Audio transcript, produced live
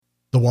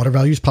The Water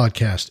Values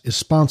Podcast is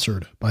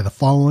sponsored by the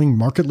following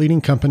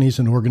market-leading companies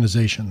and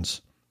organizations.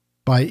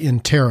 By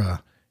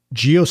Intera,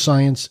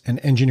 Geoscience and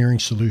Engineering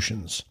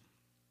Solutions.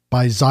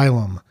 By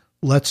Xylem,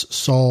 Let's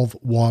Solve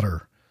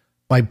Water.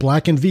 By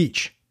Black &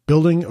 Veatch,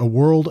 Building a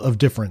World of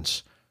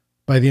Difference.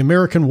 By the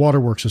American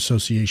Waterworks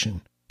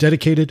Association,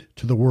 dedicated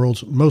to the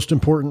world's most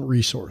important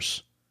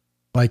resource.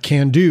 By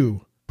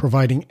Can-Do,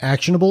 providing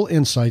actionable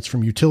insights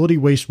from utility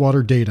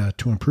wastewater data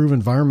to improve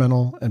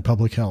environmental and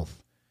public health.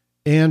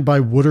 And by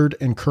Woodard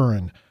 &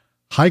 Curran,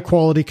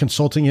 high-quality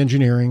consulting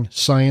engineering,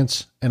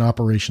 science, and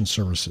operations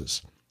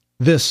services.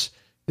 This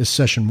is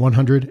session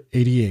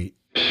 188.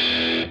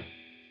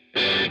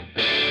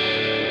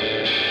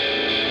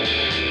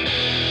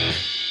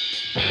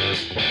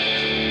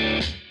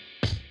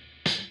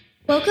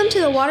 Welcome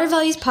to the Water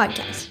Values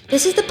Podcast.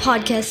 This is the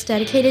podcast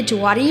dedicated to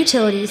water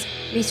utilities,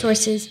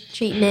 resources,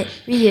 treatment,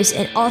 reuse,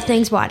 and all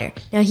things water.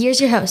 Now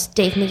here's your host,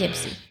 Dave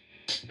McGimsey.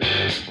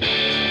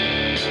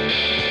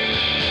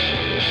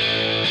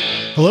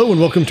 Hello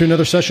and welcome to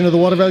another session of the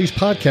Water Values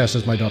Podcast.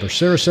 As my daughter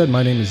Sarah said,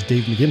 my name is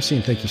Dave McGimsey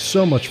and thank you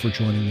so much for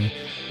joining me.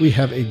 We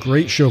have a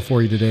great show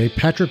for you today.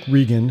 Patrick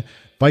Regan,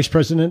 Vice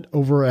President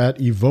over at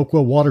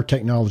Evoqua Water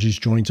Technologies,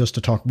 joins us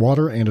to talk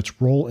water and its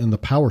role in the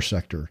power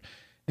sector.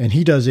 And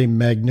he does a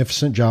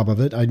magnificent job of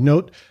it. I'd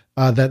note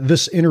that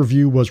this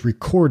interview was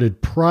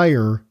recorded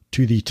prior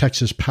to the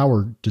Texas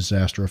power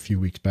disaster a few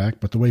weeks back.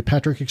 But the way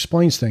Patrick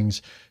explains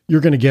things, you're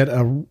going to get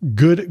a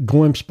good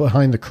glimpse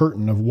behind the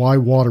curtain of why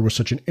water was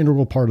such an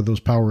integral part of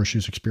those power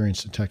issues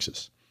experienced in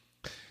Texas.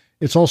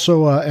 It's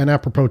also an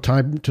apropos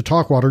time to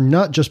talk water,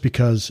 not just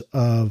because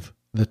of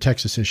the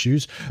Texas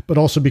issues, but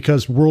also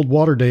because World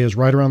Water Day is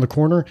right around the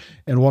corner,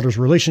 and water's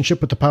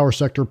relationship with the power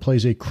sector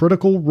plays a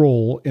critical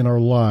role in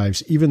our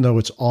lives, even though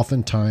it's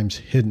oftentimes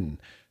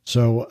hidden.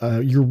 So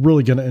you're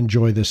really going to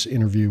enjoy this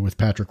interview with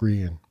Patrick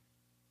Regan.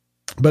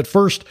 But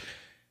first,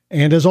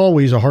 and as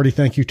always, a hearty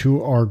thank you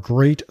to our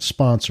great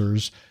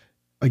sponsors.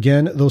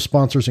 Again, those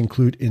sponsors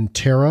include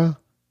Intera,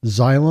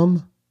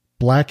 Xylem,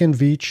 Black &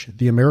 Veatch,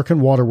 the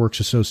American Waterworks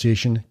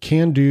Association,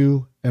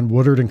 Can-Do, and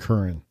Woodard &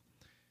 Curran.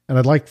 And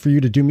I'd like for you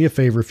to do me a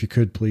favor, if you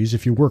could, please.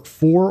 If you work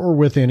for or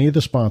with any of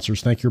the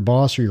sponsors, thank your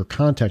boss or your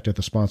contact at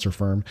the sponsor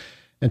firm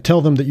and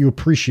tell them that you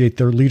appreciate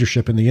their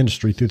leadership in the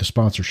industry through the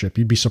sponsorship.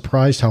 You'd be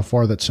surprised how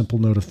far that simple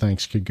note of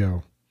thanks could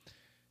go.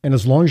 And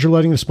as long as you're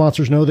letting the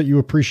sponsors know that you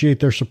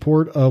appreciate their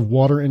support of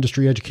water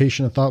industry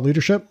education and thought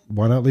leadership,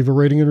 why not leave a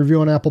rating and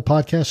review on Apple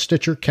Podcasts,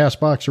 Stitcher,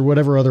 CastBox, or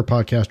whatever other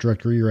podcast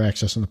directory you're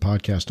accessing the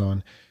podcast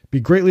on? Be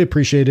greatly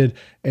appreciated.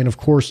 And of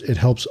course, it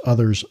helps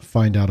others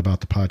find out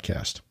about the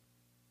podcast.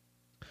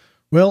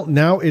 Well,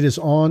 now it is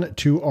on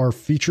to our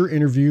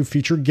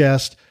featured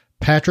guest,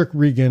 Patrick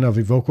Regan of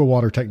Evoqua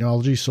Water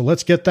Technology. So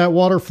let's get that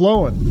water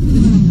flowing.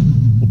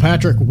 Well,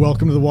 Patrick,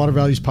 welcome to the Water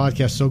Values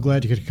Podcast. So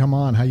glad you could come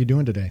on. How you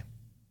doing today?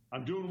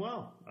 I'm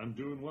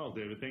doing well,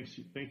 David.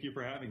 Thank you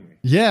for having me.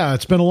 Yeah,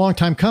 it's been a long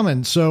time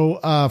coming. So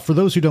for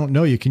those who don't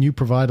know you, can you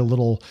provide a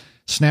little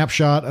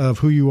snapshot of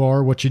who you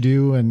are, what you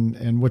do,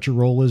 and what your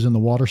role is in the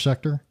water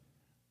sector?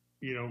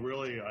 You know,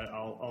 really,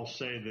 I'll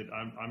say that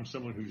I'm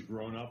someone who's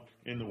grown up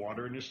in the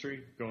water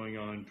industry, going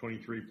on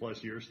 23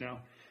 plus years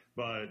now.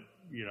 But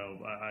you know,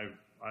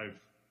 I've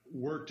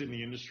worked in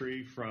the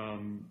industry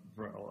from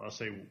I'll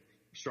say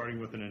starting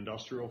with an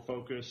industrial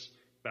focus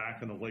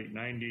back in the late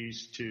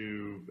 90s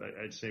to,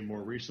 I'd say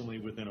more recently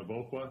within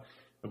Evoqua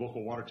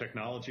Water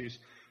Technologies,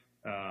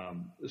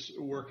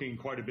 working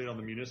quite a bit on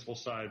the municipal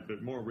side,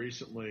 but more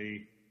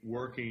recently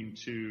working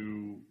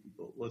to,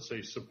 let's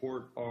say,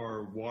 support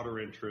our water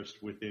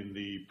interest within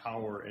the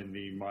power and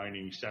the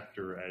mining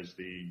sector as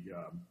the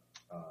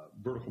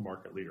vertical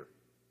market leader.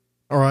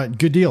 All right,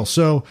 good deal.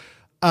 So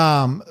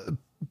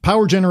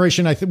power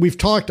generation, I think we've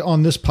talked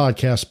on this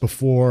podcast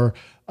before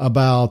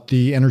about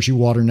the energy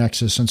water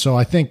nexus. And so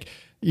I think,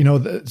 you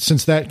know,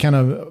 since that kind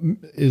of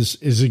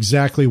is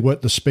exactly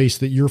what the space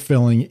that you're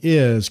filling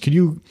is, could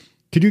you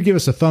give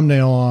us a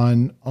thumbnail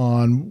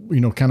on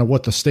you know, kind of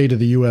what the state of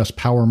the U.S.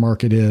 power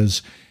market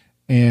is,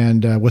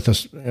 and with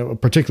a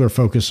particular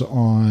focus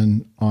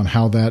on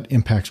how that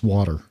impacts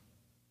water?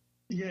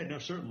 Yeah, no,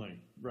 certainly,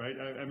 right.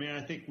 I mean,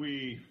 I think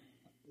we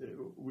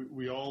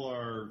all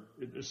are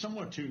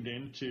somewhat tuned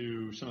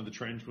into some of the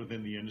trends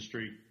within the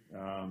industry.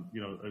 You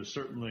know,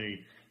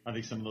 certainly, I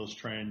think some of those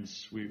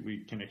trends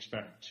we can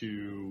expect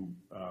to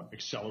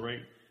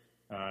accelerate,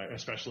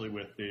 especially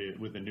with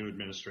the new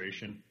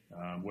administration,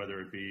 whether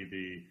it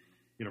be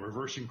the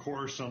reversing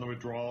course on the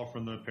withdrawal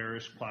from the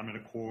Paris Climate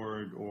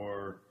Accord,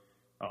 or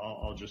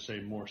I'll just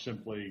say more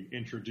simply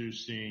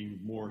introducing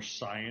more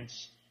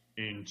science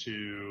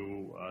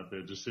into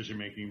the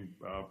decision-making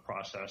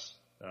process.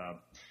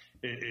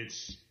 In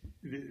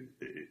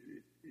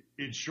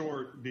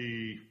short,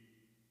 the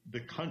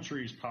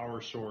country's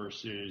power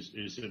source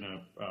is in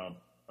a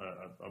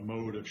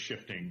mode of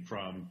shifting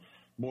from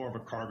more of a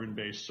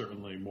carbon-based,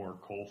 certainly more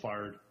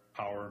coal-fired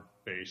power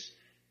base,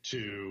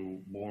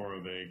 to more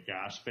of a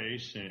gas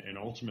base, and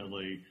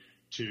ultimately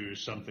to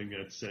something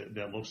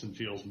that looks and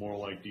feels more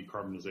like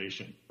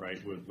decarbonization,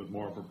 right? With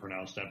more of a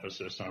pronounced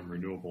emphasis on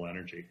renewable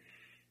energy.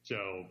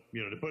 So,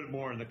 to put it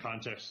more in the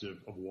context of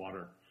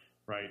water,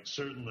 right?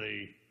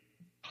 Certainly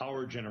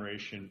power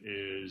generation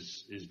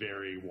is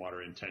very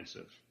water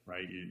intensive,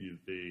 right?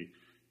 The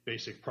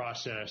basic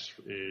process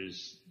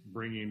is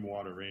bringing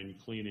water in,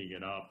 cleaning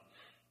it up,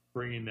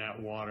 bringing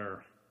that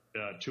water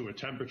to a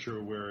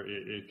temperature where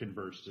it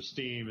converts to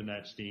steam, and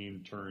that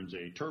steam turns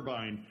a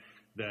turbine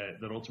that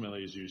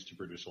ultimately is used to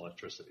produce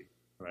electricity,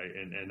 right?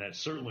 And that's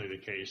certainly the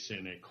case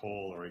in a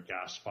coal or a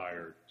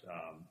gas-fired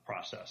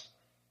process.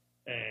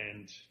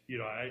 And,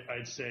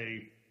 I'd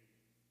say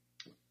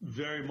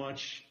very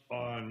much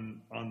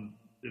on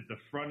the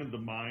front of the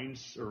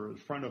minds or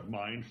front of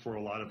mind for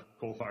a lot of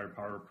coal-fired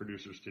power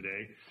producers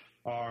today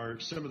are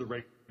some of the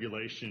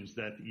regulations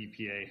that the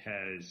EPA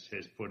has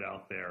put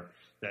out there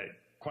that,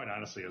 quite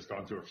honestly, has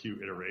gone through a few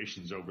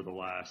iterations over the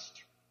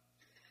last,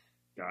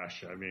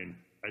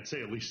 I'd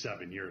say at least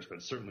 7 years, but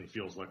it certainly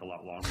feels like a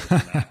lot longer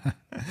than that.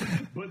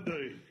 But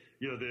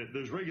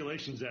there's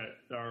regulations that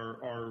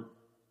are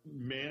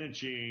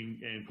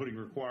managing and putting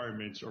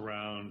requirements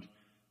around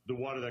the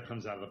water that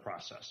comes out of the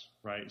process,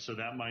 right? So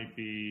that might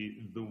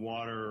be the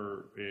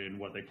water in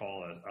what they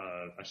call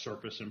a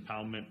surface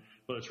impoundment,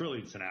 but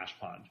it's an ash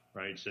pond,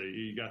 right? So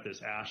you got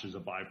this ash as a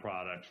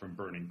byproduct from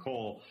burning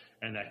coal,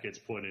 and that gets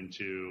put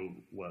into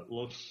what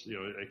looks,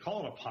 they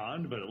call it a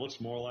pond, but it looks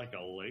more like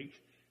a lake.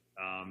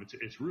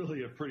 It's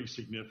really a pretty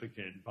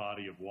significant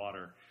body of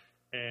water.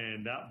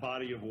 And that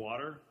body of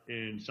water,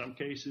 in some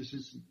cases,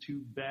 isn't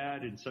too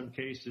bad. In some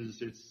cases,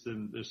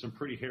 there's some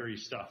pretty hairy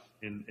stuff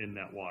in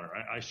that water.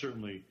 I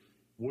certainly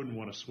wouldn't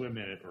want to swim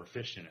in it or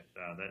fish in it.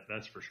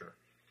 That's for sure.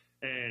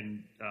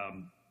 And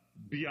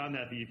beyond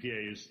that, the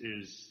EPA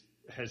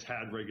has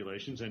had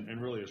regulations and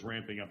really is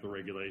ramping up the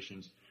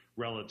regulations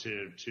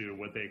relative to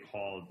what they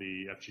call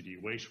the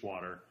FGD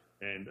wastewater.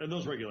 And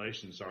those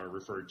regulations are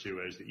referred to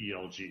as the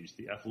ELGs,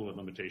 the Effluent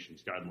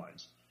Limitations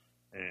Guidelines.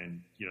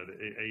 And,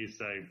 as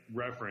I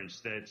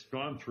referenced, that's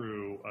gone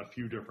through a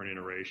few different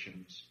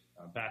iterations.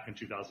 Back in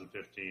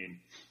 2015,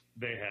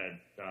 they had,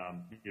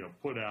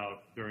 put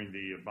out during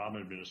the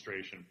Obama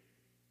administration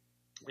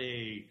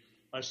a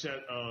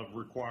set of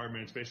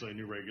requirements, basically a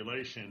new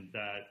regulation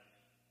that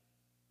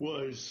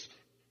was,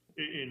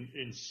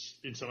 in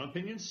some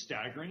opinions,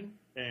 staggering.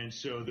 And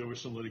so there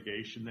was some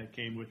litigation that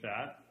came with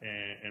that.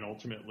 And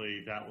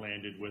ultimately, that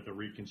landed with a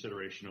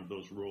reconsideration of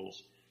those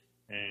rules.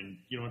 And,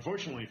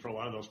 unfortunately for a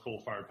lot of those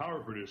coal-fired power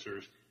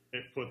producers,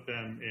 it put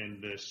them in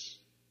this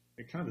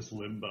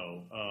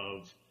limbo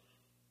of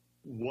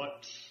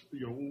what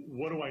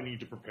do I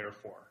need to prepare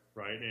for,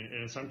 right? And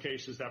in some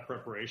cases, that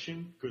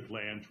preparation could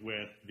land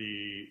with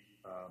the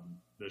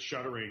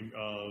shuttering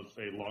of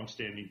a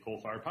longstanding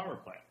coal-fired power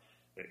plant.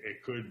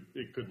 It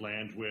could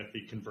land with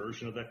the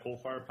conversion of that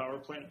coal-fired power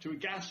plant to a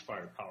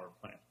gas-fired power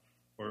plant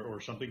or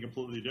something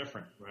completely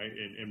different, right?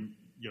 And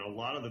a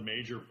lot of the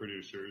major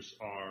producers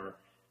are,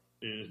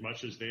 as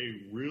much as they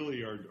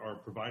really are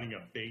providing a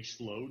base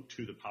load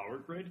to the power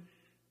grid,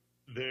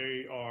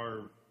 they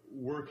are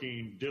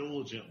working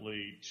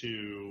diligently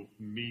to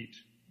meet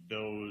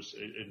those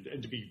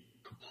and to be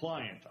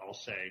compliant, I'll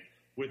say,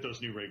 with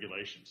those new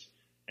regulations.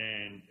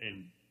 And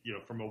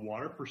from a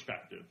water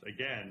perspective,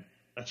 again,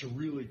 that's a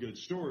really good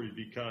story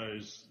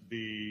because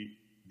the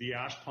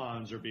ash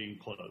ponds are being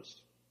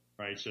closed,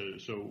 right?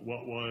 So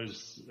what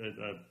was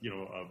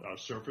a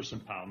surface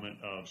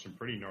impoundment of some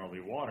pretty gnarly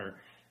water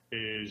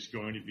is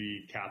going to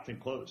be capped and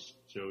closed.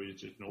 So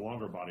it's no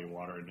longer a body of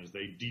water. And as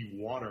they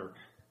de-water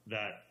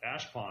that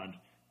ash pond,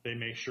 they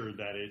make sure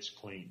that it's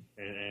clean.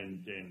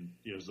 And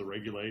as the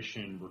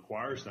regulation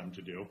requires them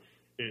to do,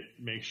 it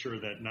makes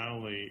sure that not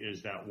only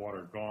is that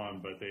water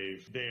gone, but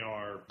they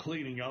are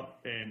cleaning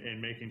up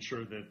and making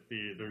sure that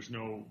there's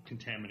no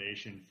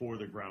contamination for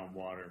the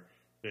groundwater,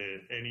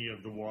 that any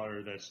of the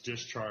water that's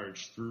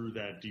discharged through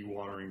that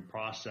dewatering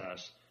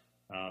process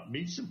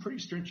meets some pretty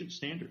stringent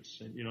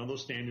standards. And,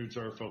 those standards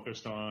are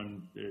focused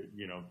on,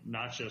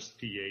 not just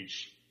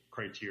pH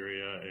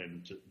criteria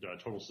and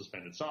total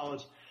suspended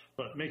solids,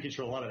 but making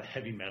sure a lot of the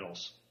heavy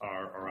metals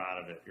are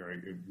out of it, right?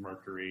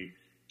 Mercury,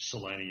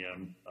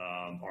 selenium,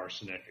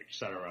 arsenic, et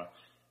cetera.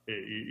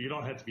 You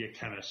don't have to be a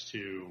chemist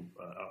to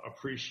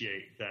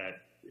appreciate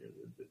that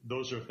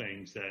those are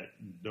things that,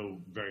 though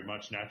very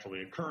much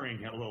naturally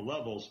occurring at low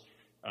levels,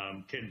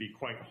 can be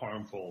quite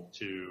harmful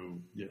to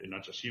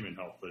not just human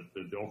health, but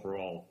the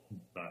overall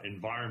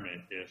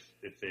environment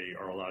if they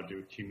are allowed to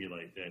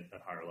accumulate at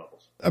higher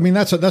levels. I mean,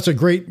 that's a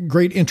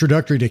great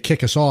introductory to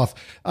kick us off.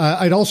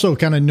 I'd also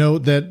kind of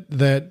note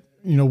that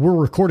we're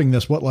recording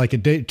this,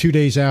 2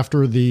 days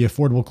after the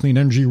Affordable Clean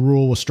Energy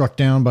Rule was struck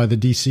down by the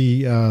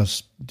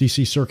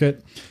DC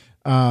Circuit.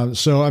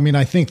 So, I mean,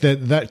 I think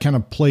that kind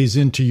of plays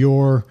into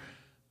your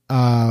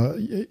thought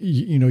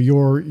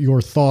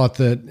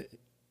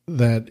that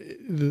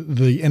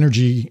the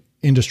energy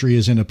industry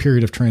is in a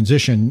period of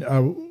transition.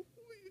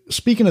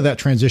 Speaking of that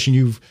transition,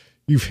 you've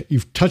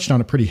touched on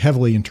it pretty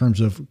heavily in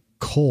terms of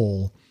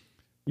coal.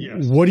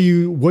 Yes. What do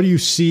you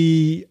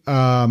see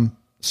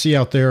see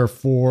out there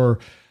for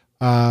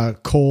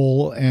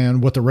coal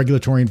and what the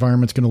regulatory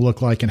environment's going to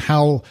look like, and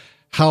how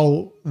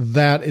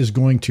that is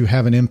going to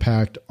have an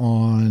impact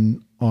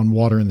on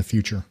water in the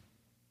future?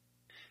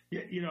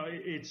 Yeah,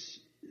 it's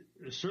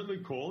certainly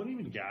coal and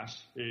even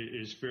gas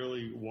is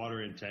fairly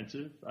water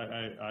intensive.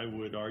 I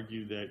would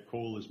argue that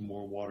coal is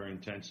more water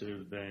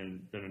intensive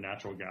than a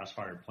natural gas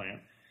fired plant.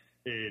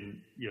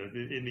 And,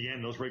 in the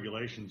end, those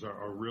regulations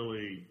are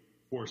really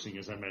forcing,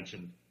 as I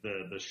mentioned,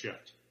 the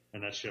shift.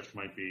 And that shift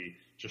might be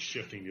just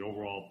shifting the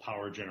overall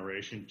power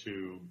generation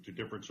to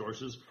different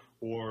sources,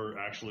 or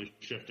actually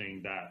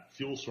shifting that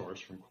fuel source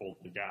from coal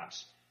to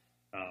gas.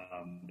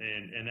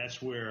 And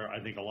that's where I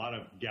think a lot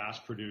of gas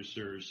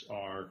producers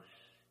are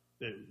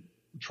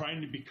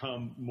trying to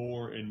become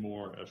more and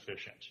more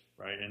efficient,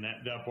 right? And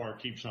that bar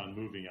keeps on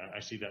moving.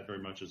 I see that very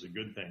much as a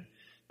good thing.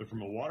 But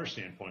from a water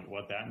standpoint,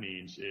 what that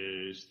means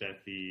is that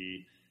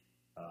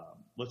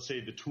let's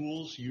say the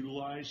tools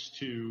utilized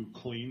to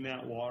clean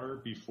that water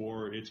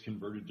before it's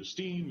converted to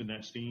steam, and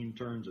that steam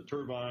turns a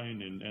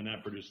turbine and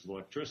that produces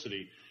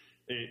electricity.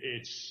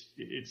 It's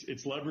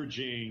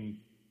leveraging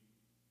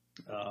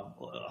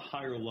a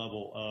higher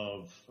level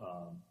of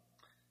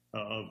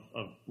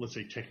let's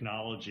say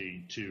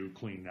technology to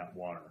clean that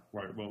water,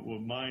 right?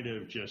 What might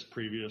have just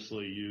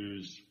previously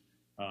used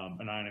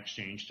an ion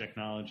exchange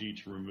technology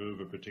to remove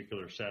a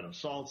particular set of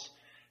salts,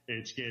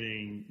 it's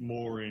getting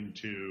more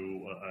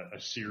into a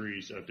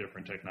series of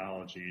different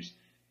technologies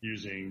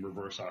using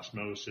reverse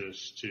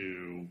osmosis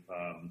to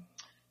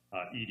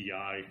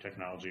EDI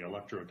technology,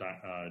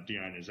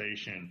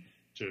 electrodeionization,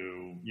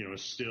 to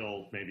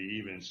still maybe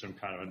even some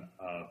kind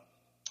of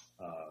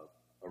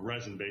a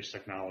resin-based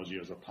technology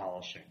as a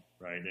polishing,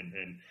 right?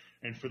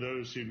 And for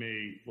those who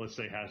may, let's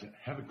say,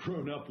 haven't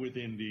grown up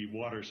within the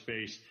water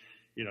space,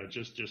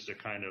 just to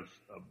kind of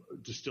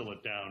distill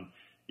it down,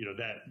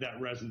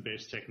 that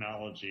resin-based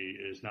technology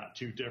is not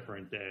too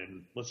different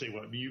than, let's say,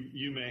 what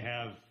you may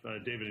have,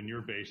 David, in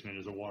your basement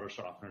is a water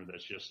softener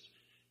that's just,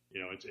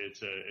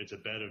 it's a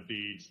bed of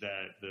beads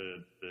that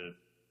the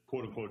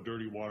quote unquote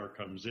dirty water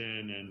comes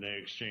in, and they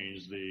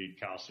exchange the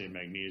calcium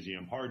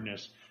magnesium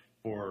hardness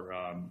for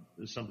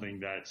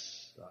something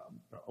that's,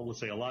 let's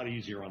say, a lot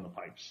easier on the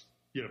pipes.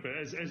 But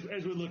as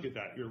we look at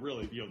that, you're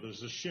really,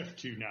 there's a shift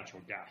to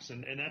natural gas,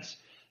 and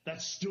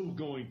that's still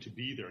going to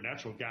be there.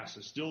 Natural gas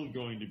is still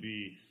going to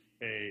be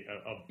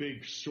a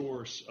big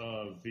source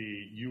of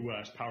the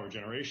U.S. power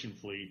generation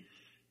fleet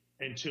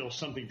until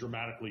something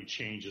dramatically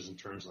changes in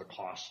terms of the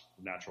cost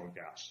of natural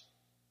gas,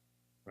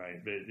 right?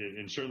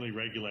 And certainly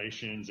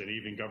regulations and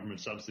even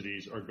government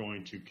subsidies are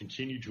going to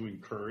continue to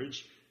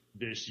encourage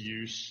this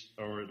use,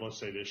 or let's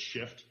say this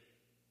shift,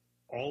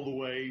 all the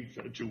way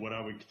to what I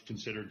would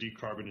consider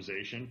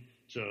decarbonization.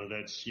 So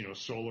that's,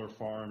 solar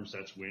farms,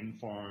 that's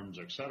wind farms,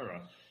 et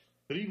cetera.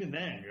 But even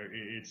then,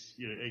 it's,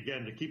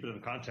 again, to keep it in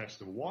the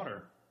context of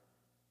water,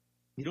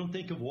 you don't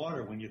think of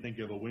water when you think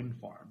of a wind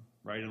farm,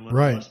 right?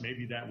 Unless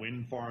maybe that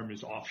wind farm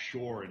is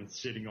offshore and it's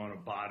sitting on a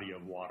body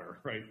of water,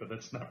 right? But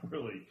that's not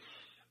really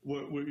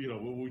what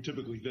we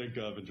typically think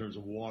of in terms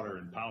of water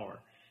and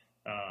power.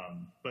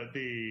 But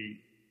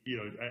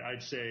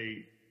I'd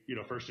say,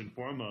 first and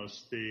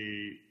foremost,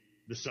 the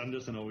sun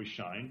doesn't always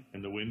shine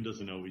and the wind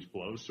doesn't always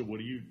blow. So what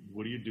do you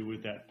do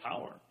with that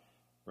power,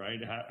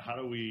 right? How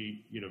do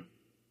we,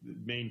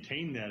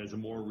 maintain that as a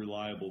more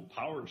reliable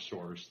power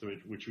source,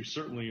 which we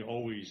certainly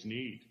always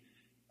need.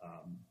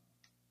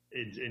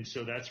 And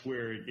so that's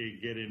where you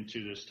get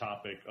into this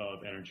topic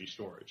of energy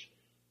storage.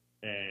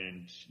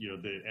 And,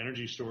 the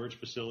energy storage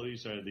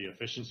facilities, the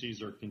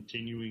efficiencies are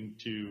continuing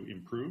to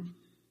improve.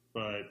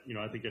 But,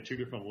 I think at two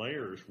different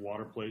layers,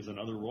 water plays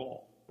another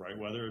role, right?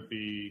 Whether it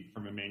be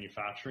from a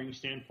manufacturing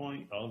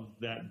standpoint of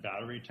that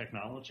battery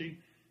technology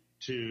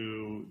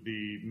to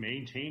the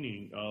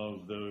maintaining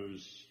of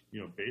those,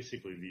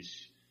 basically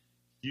these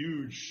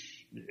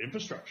huge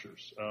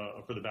infrastructures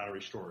for the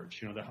battery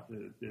storage.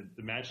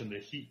 Imagine the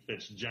heat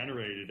that's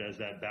generated as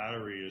that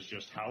battery is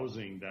just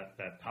housing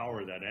that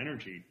power, that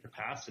energy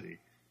capacity.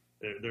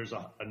 There's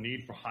a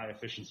need for high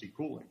efficiency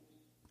cooling,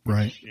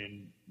 right? Which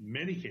in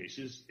many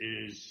cases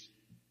is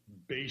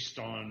based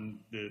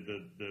on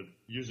the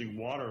using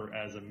water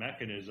as a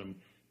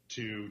mechanism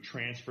to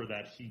transfer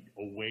that heat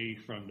away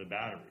from the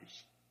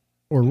batteries.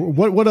 Or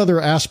what other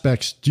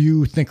aspects do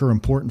you think are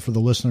important for the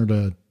listener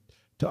to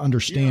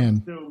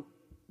understand? So,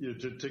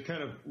 to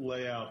kind of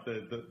lay out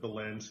the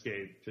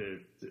landscape, to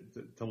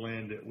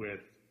land it with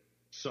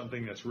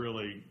something that's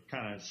really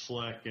kind of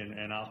slick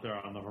and out there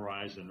on the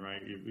horizon,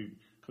 right?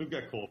 We've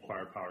got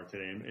coal-fired power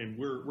today, and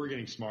we're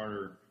getting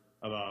smarter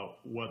about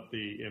what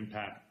the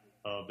impact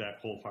of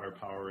that coal-fired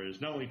power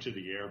is, not only to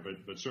the air,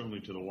 but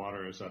certainly to the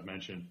water, as I've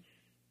mentioned.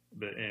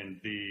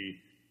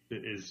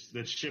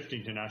 That's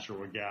shifting to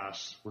natural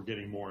gas. We're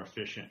getting more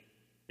efficient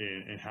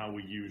in how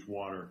we use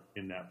water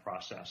in that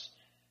process.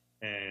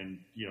 And,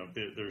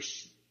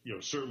 there's,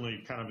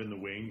 certainly kind of in the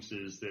wings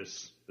is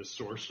this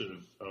source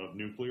of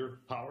nuclear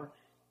power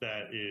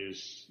that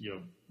is,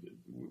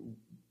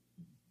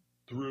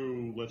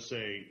 through, let's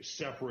say,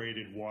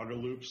 separated water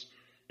loops,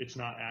 it's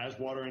not as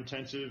water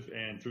intensive,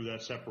 and through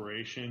that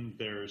separation,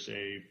 there's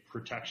a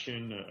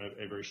protection,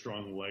 a very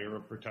strong layer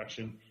of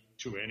protection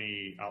to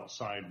any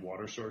outside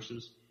water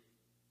sources.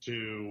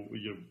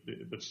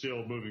 But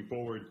still moving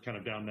forward, kind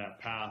of down that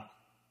path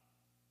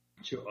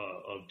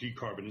of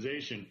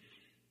decarbonization,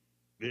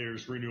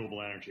 there's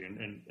renewable energy,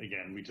 and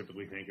again, we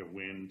typically think of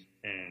wind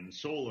and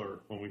solar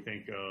when we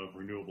think of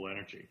renewable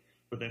energy.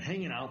 But then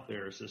hanging out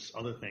there is this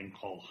other thing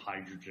called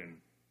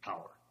hydrogen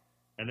power,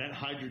 and that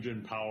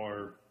hydrogen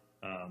power.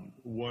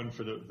 One,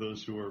 for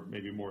those who are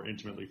maybe more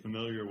intimately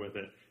familiar with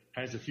it,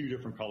 has a few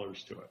different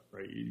colors to it,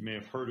 right? You may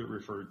have heard it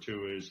referred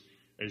to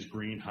as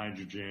green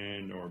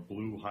hydrogen or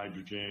blue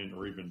hydrogen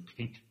or even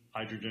pink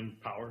hydrogen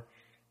power.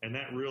 And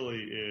that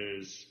really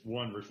is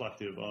one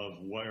reflective of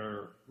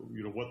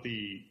what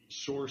the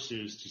source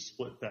is to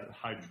split that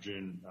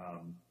hydrogen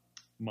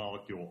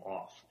molecule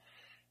off.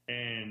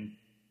 And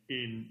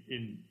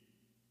in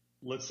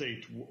let's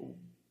say,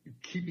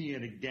 keeping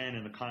it again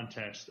in the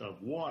context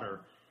of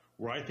water,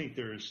 where I think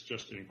there's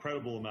just an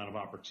incredible amount of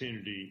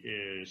opportunity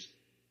is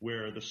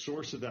where the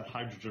source of that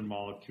hydrogen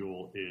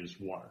molecule is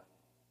water,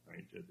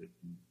 right?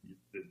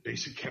 The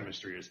basic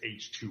chemistry is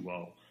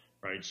H2O,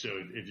 right? So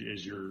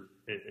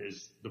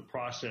as the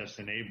process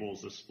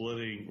enables the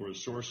splitting or the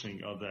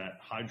sourcing of that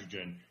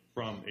hydrogen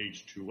from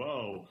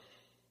H2O,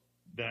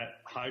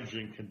 that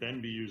hydrogen can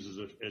then be used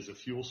as a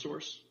fuel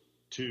source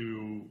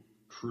to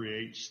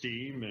create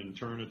steam and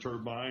turn a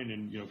turbine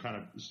and, kind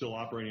of still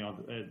operating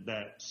on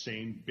that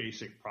same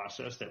basic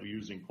process that we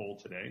use in coal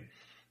today.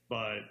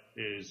 But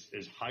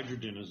as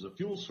hydrogen as a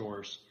fuel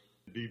source,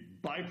 the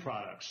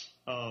byproducts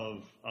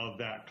of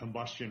that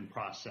combustion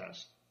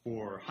process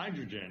for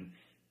hydrogen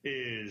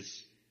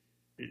is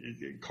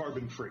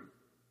carbon free.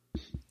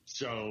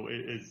 So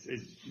as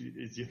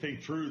you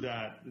think through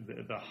that,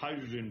 the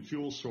hydrogen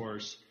fuel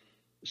source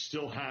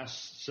still has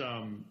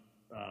some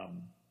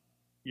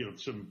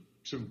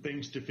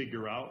things to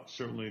figure out.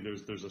 Certainly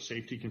there's a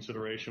safety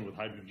consideration with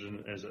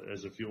hydrogen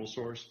as a fuel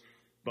source,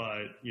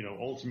 but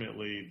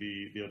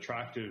ultimately the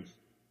attractive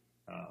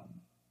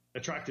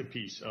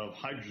piece of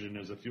hydrogen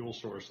as a fuel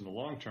source in the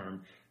long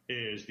term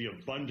is the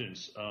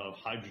abundance of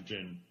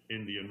hydrogen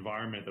in the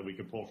environment that we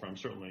can pull from.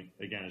 Certainly,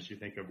 again, as you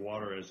think of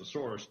water as a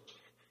source,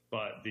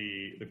 but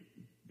the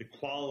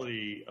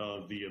quality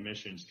of the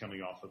emissions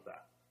coming off of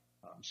that.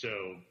 So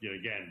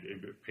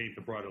again, paint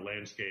the broader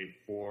landscape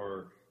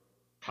for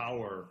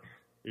power.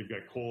 You've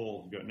got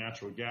coal, you've got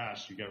natural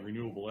gas, you've got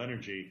renewable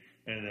energy,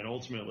 and then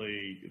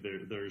ultimately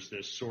there's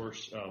this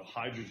source of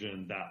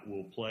hydrogen that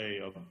will play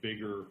a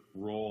bigger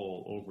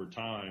role over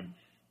time.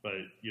 But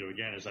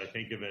again, as I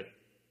think of it,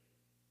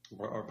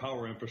 our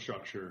power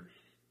infrastructure,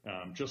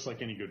 just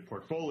like any good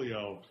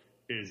portfolio,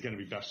 is going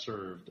to be best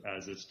served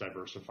as it's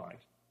diversified.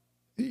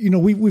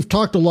 We've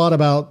talked a lot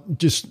about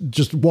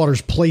just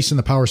water's place in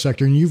the power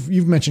sector, and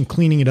you've mentioned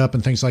cleaning it up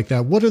and things like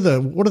that. What are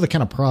the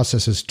kind of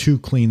processes to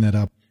clean that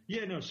up?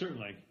 Yeah, no,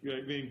 certainly.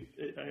 I mean,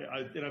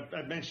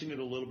 I've mentioned it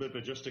a little bit,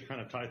 but just to kind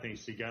of tie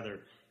things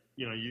together,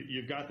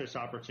 you've got this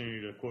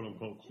opportunity to quote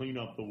unquote clean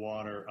up the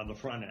water on the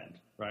front end,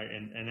 right?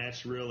 And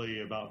that's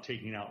really about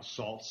taking out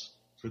salts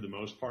for the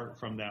most part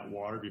from that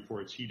water before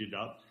it's heated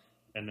up,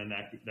 and then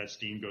that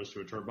steam goes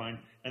to a turbine.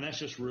 And that's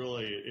just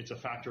really, it's a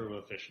factor of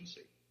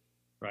efficiency,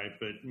 right?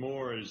 But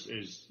more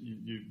is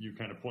you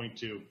kind of point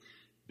to,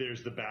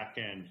 there's the back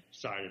end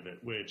side of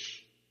it,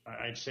 which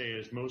I'd say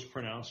is most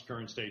pronounced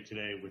current state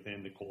today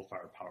within the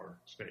coal-fired power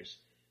space.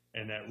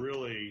 And that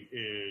really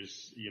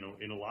is,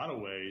 in a lot of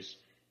ways,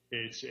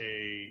 it's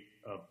you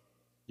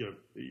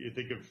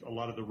think of a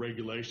lot of the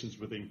regulations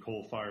within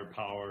coal-fired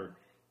power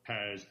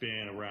has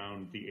been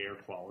around the air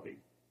quality.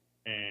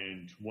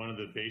 And one of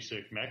the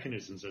basic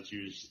mechanisms that's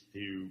used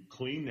to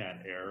clean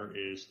that air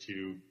is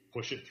to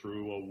push it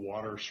through a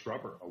water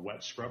scrubber, a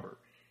wet scrubber.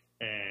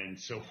 And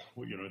so,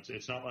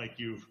 it's not like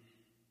you've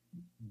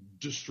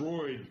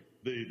destroyed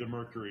the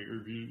mercury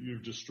or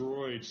you've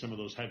destroyed some of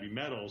those heavy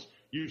metals.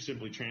 You've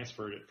simply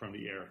transferred it from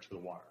the air to the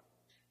water.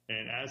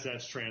 And as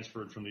that's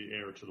transferred from the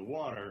air to the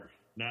water,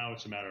 now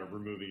it's a matter of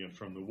removing it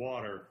from the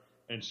water.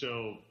 And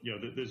so,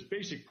 there's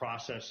basic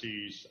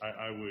processes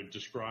I would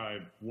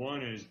describe.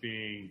 One as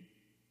being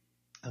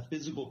a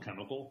physical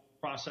chemical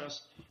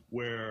process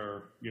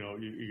where,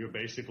 you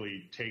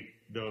basically take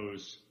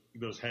those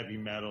heavy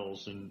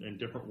metals and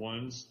different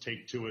ones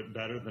take to it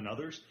better than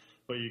others,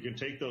 but you can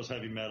take those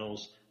heavy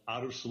metals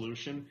out of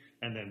solution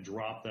and then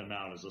drop them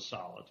out as a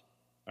solid.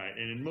 Right?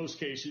 And in most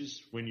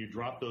cases, when you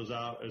drop those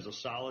out as a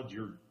solid,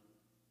 you're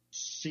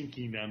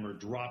sinking them or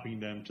dropping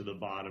them to the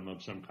bottom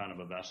of some kind of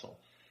a vessel.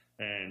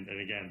 And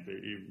again,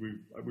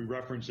 we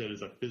reference it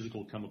as a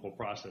physical chemical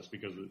process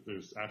because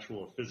there's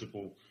actual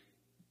physical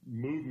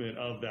movement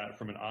of that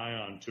from an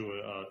ion to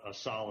a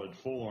solid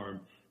form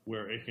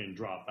where it can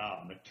drop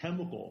out. And the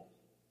chemical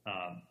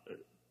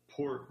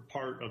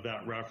part of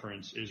that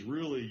reference is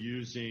really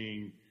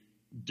using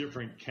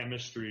different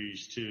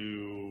chemistries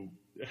to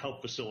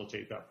help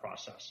facilitate that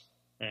process.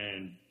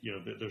 And,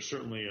 there's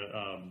certainly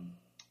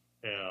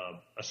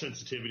a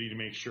sensitivity to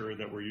make sure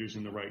that we're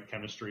using the right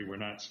chemistry. We're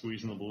not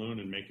squeezing the balloon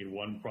and making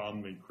one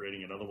problem and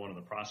creating another one in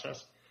the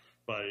process.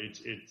 But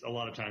it's a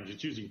lot of times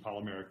it's using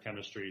polymeric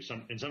chemistry.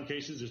 In some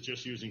cases, it's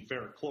just using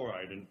ferric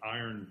chloride and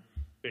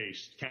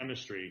iron-based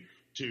chemistry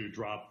to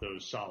drop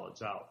those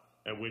solids out.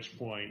 At which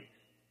point,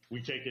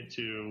 we take it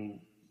to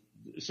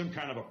some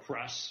kind of a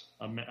press,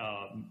 a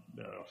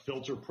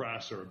filter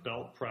press or a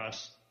belt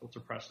press. Filter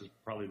press is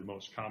probably the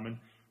most common,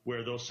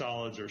 where those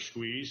solids are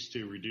squeezed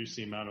to reduce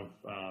the amount of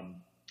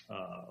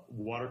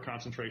water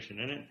concentration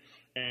in it.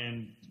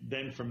 And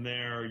then from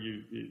there,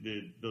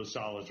 those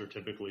solids are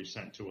typically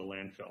sent to a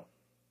landfill.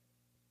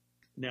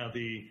 Now,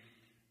 the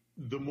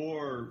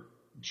more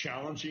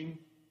challenging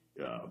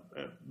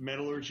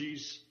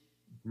metallurgies,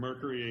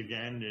 mercury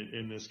again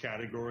in this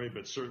category,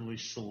 but certainly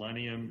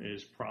selenium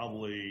is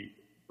probably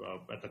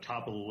at the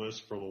top of the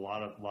list for a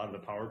lot of the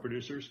power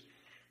producers,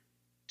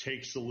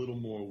 takes a little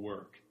more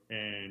work.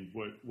 And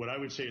what I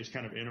would say is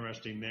kind of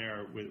interesting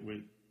there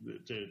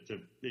to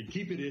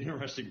keep it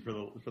interesting for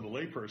the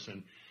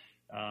layperson,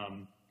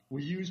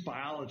 we use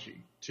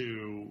biology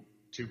to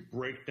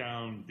break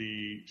down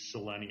the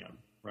selenium,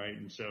 right?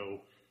 And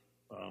so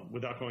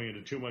without going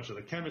into too much of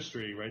the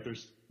chemistry, right,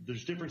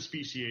 there's different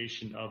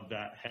speciation of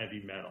that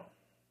heavy metal,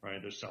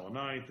 right? There's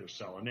selenite, there's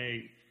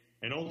selenate,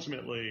 and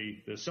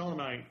ultimately the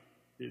selenite,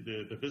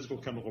 the physical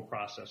chemical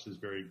process is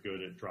very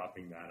good at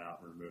dropping that out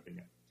and removing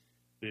it.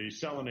 The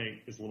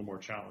selenate is a little more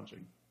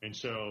challenging. And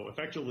so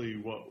effectively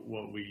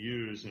what we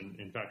use, and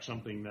in fact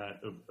something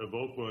that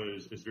Evoqua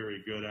is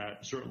very good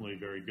at, certainly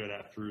very good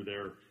at through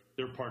their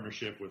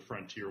partnership with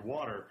Frontier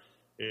Water,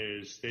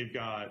 is they've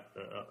got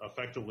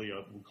effectively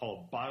we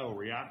call a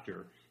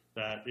bioreactor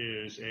that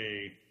is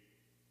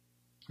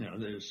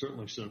there's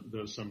certainly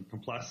some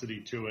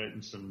complexity to it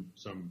and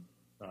some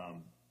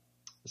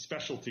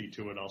specialty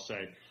to it, I'll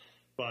say.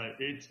 But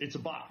it's a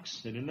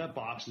box, and in that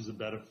box is a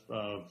bed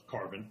of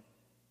carbon,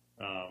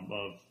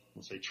 of,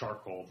 let's say,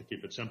 charcoal to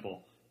keep it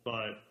simple.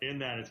 But in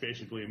that, it's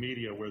basically a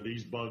media where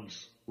these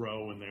bugs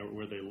grow and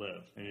where they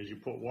live. And as you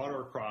put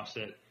water across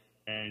it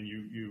and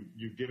you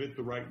give it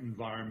the right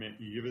environment,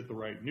 you give it the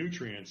right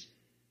nutrients,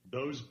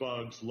 those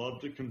bugs love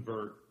to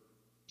convert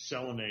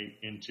selenate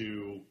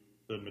into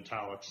the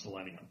metallic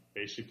selenium,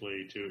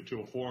 basically to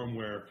a form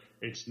where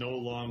it's no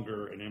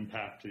longer an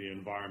impact to the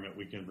environment.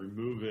 We can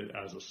remove it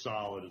as a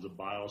solid, as a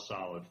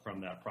biosolid from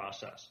that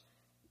process.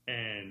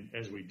 And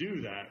as we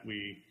do that,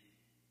 we're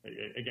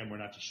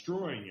not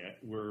destroying it.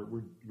 We're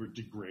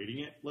degrading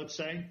it, let's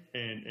say,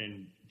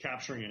 and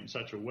capturing it in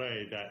such a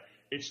way that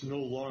it's no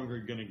longer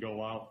going to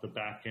go out the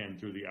back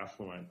end through the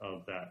effluent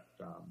of that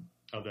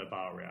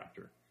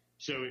bioreactor.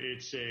 So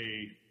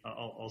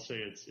I'll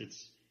say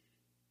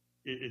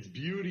its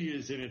beauty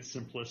is in its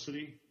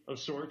simplicity of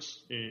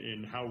sorts,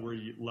 in how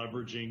we're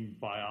leveraging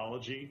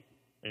biology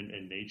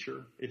and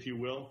nature, if you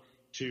will,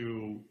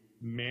 to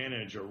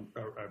manage a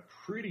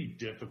pretty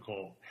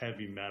difficult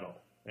heavy metal.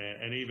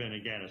 And even,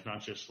 again, it's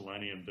not just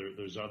selenium.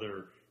 There's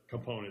other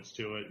components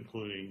to it,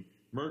 including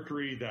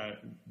mercury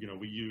that,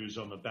 we use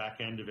on the back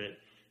end of it,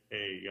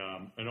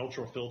 an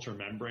ultrafilter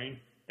membrane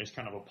as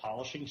kind of a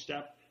polishing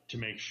step to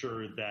make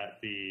sure that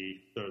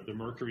the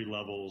mercury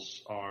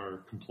levels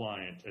are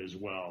compliant as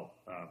well.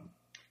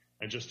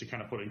 And just to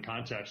kind of put in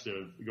context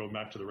of going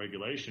back to the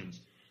regulations,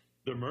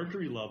 the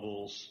mercury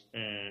levels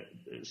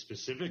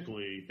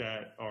specifically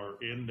that are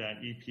in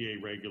that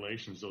EPA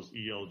regulations, those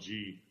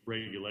ELG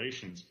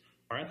regulations,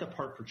 are at the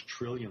part per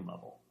trillion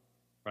level,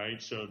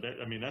 right? So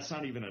that's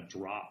not even a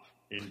drop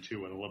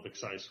into an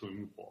Olympic-sized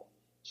swimming pool.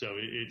 So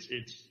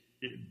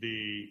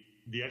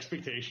the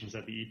expectations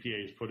that the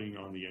EPA is putting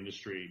on the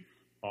industry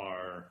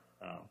are,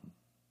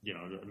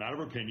 a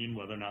matter of opinion,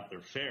 whether or not they're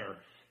fair.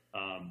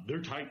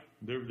 They're tight.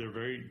 They're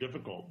very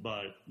difficult.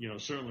 But,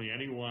 certainly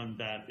anyone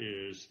that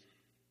is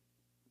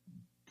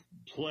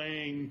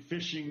playing,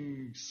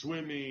 fishing,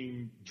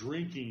 swimming,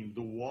 drinking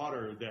the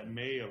water that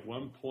may at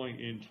one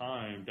point in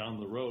time down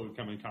the road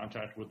come in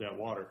contact with that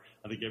water,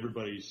 I think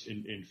everybody's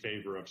in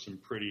favor of some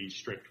pretty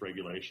strict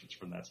regulations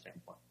from that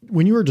standpoint.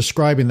 When you were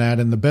describing that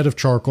in the bed of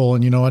charcoal,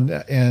 and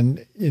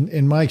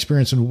in my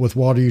experience with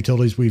water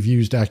utilities, we've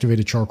used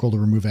activated charcoal to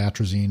remove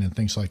atrazine and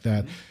things like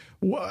that.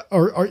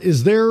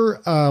 Is there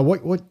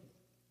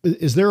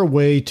a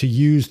way to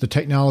use the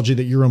technology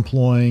that you're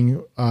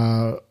employing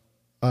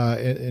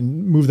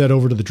and move that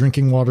over to the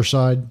drinking water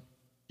side?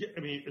 Yeah,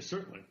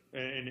 certainly.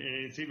 And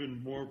it's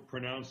even more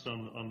pronounced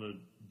on the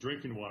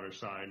drinking water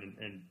side.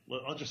 And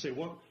I'll just say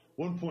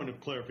one point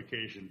of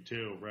clarification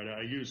too, right?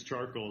 I use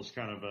charcoal as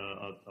kind of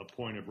a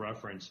point of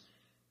reference.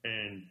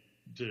 And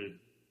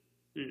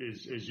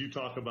as you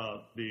talk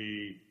about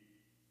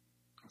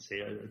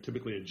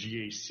typically a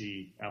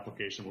GAC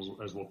application,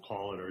 as we'll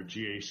call it, or a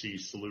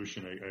GAC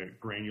solution, a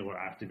granular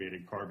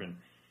activated carbon.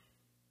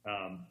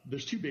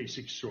 There's two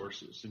basic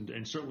sources,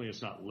 and certainly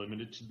it's not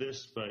limited to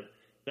this, but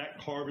that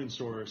carbon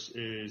source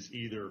is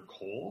either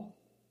coal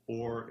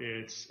or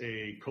it's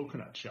a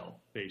coconut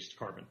shell-based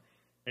carbon.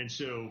 And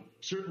so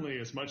certainly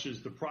as much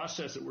as the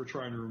process that we're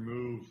trying to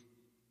remove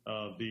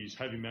of these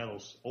heavy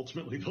metals,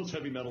 ultimately those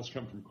heavy metals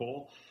come from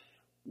coal.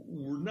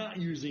 We're not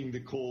using the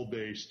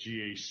coal-based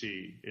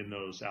GAC in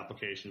those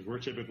applications. We're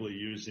typically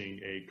using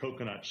a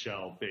coconut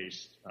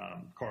shell-based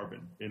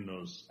carbon in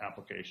those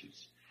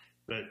applications.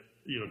 That,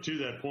 to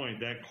that point,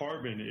 that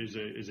carbon is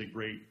a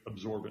great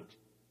absorbent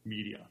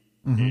media.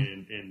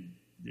 Mm-hmm. And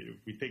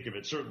we think of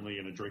it certainly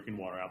in a drinking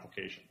water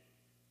application.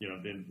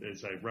 Then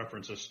as I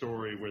reference a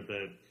story where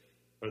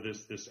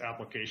this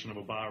application of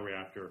a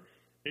bioreactor,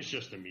 it's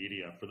just a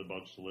media for the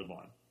bugs to live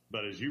on.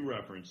 But as you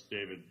referenced,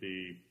 David,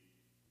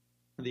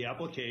 the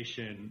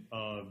application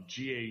of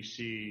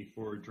GAC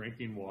for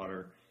drinking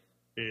water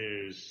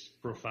is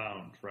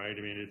profound, right?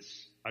 I mean,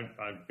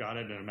 I've got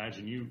it, and I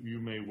imagine you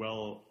may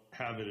well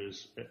have it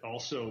as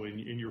also in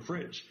your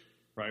fridge,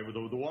 right? With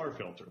the water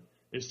filter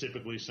is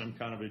typically some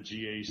kind of a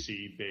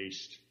GAC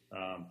based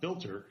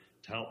filter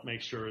to help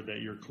make sure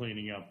that you're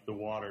cleaning up the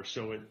water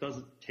so it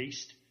doesn't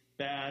taste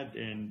bad,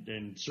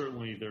 and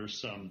certainly there's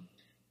some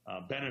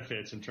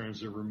benefits in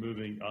terms of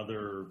removing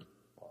other,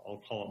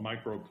 I'll call it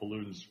micro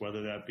pollutants,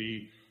 whether that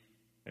be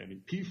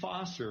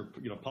PFAS or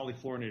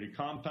polyfluorinated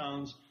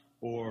compounds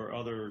or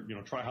other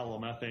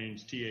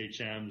trihalomethanes,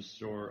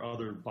 THMs, or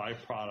other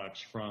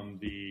byproducts from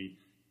the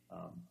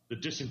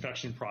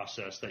disinfection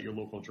process that your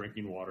local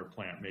drinking water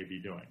plant may be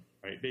doing.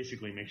 Right,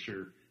 basically make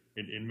sure.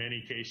 In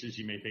many cases,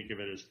 you may think of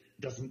it as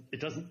it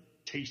doesn't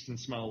taste and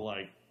smell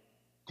like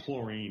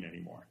chlorine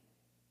anymore.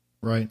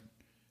 Right.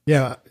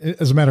 Yeah.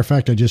 As a matter of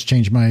fact, I just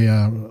changed my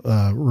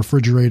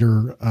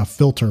refrigerator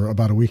filter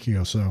about a week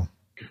ago. So,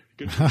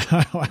 good.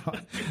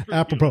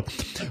 Apropos.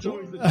 That's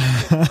always the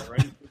part,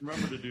 right?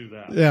 Remember to do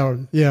that.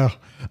 Yeah.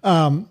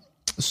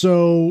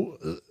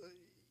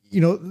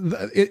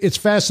 It's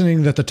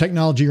fascinating that the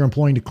technology you're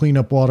employing to clean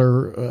up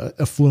water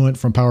effluent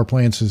from power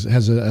plants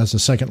has a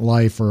second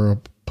life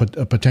or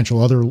a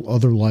potential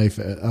other life,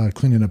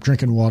 cleaning up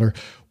drinking water.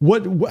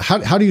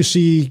 How do you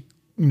see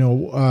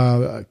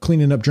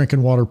cleaning up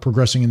drinking water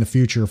progressing in the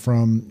future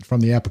from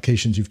the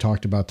applications you've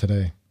talked about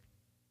today?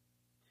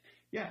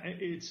 Yeah,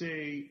 it's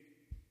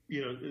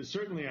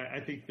certainly I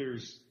think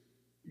there's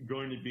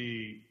going to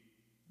be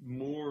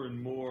more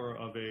and more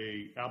of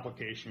a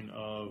application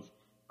of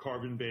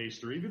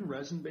carbon-based or even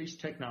resin-based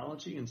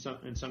technology, in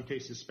some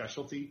cases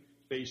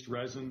specialty-based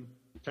resin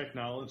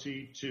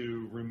technology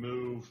to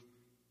remove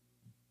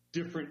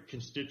different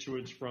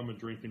constituents from a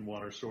drinking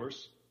water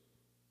source.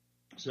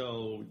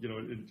 So,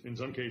 in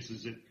some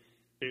cases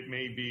it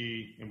may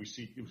be, and we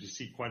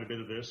see quite a bit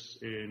of this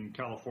in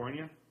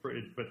California,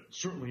 but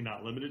certainly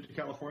not limited to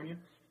California,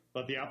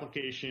 but the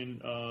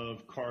application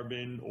of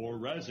carbon or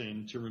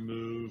resin to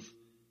remove,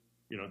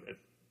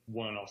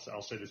 one,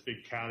 I'll say this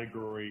big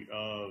category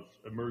of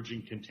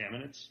emerging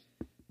contaminants,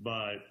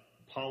 but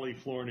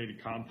polyfluorinated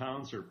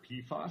compounds or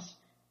PFAS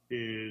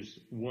is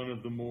one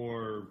of the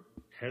more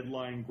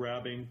headline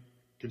grabbing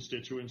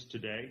constituents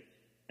today.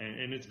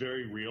 And it's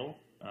very real,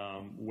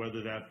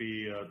 whether that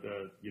be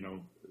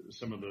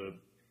some of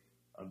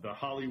the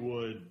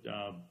Hollywood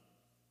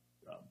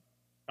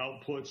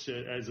outputs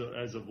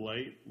as of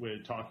late,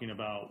 with talking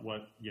about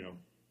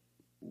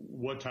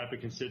what type of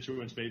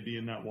constituents may be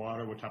in that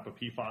water, what type of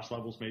PFAS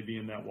levels may be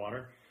in that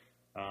water,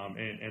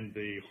 and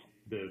the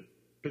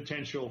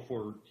potential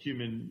for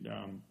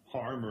human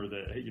harm or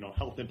the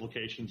health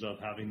implications of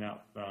having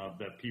that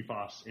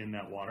PFAS in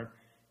that water.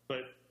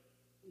 But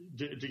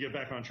to get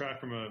back on track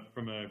from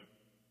a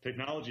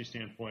technology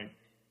standpoint,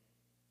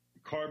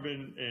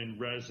 carbon and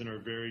resin are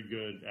very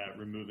good at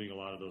removing a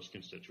lot of those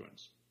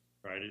constituents.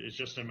 Right? It's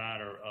just a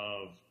matter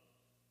of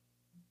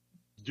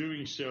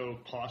doing so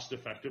cost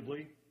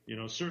effectively.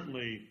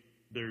 Certainly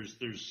there's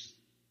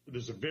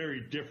a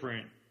very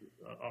different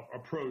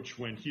approach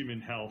when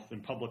human health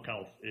and public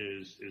health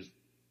is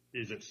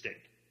at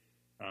stake,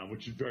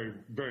 which is very,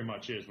 very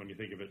much is when you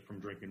think of it from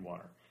drinking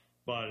water.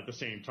 But at the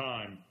same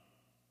time,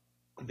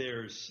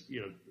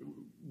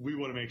 we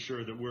want to make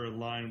sure that we're in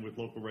line with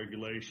local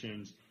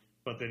regulations,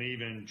 but then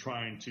even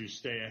trying to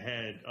stay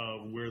ahead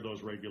of where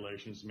those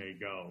regulations may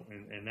go.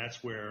 And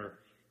that's where,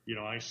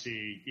 I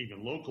see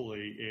even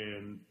locally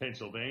in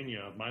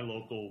Pennsylvania, my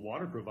local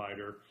water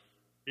provider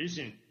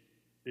isn't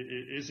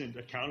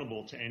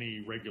accountable to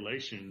any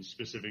regulations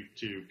specific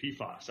to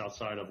PFAS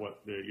outside of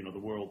what the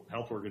World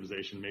Health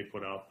Organization may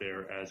put out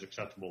there as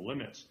acceptable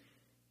limits.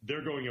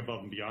 They're going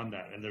above and beyond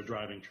that, and they're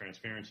driving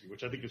transparency,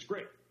 which I think is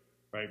great,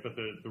 right? But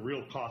the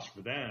real cost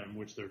for them,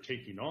 which they're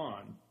taking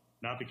on,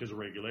 not because of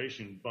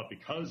regulation, but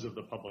because of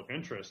the public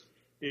interest,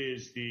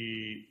 is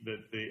the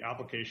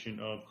application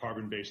of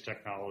carbon-based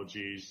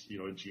technologies, a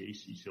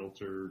GAC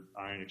filter,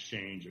 ion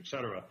exchange, et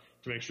cetera,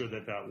 to make sure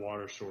that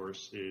water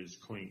source is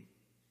clean.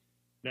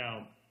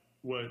 Now,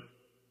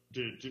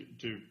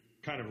 to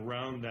kind of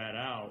round that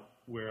out,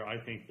 where I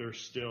think there's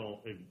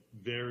still a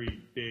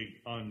very big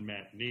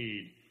unmet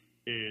need,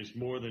 is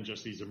more than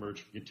just these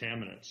emerging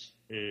contaminants.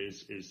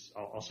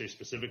 I'll say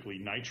specifically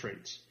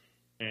nitrates,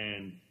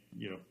 and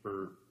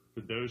for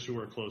those who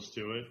are close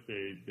to it,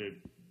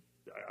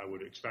 I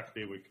would expect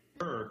they would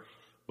concur.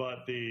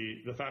 But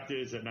the fact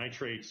is that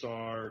nitrates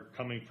are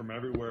coming from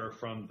everywhere,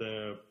 from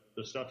the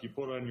stuff you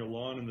put on your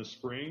lawn in the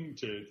spring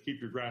to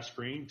keep your grass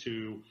green,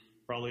 to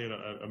probably at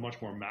a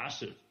much more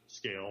massive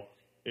scale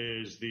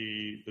is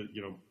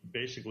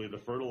basically the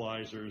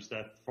fertilizers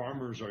that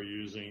farmers are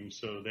using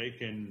so they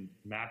can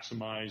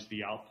maximize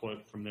the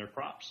output from their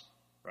crops,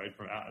 right?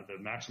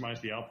 Maximize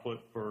the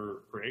output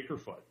per acre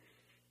foot,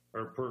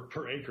 or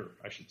per acre,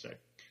 I should say.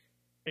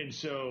 And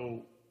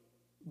so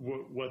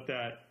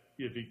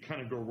if you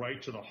kind of go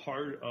right to the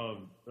heart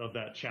of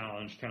that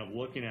challenge, kind of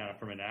looking at it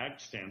from an ag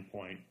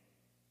standpoint,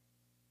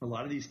 a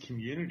lot of these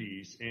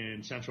communities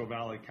in Central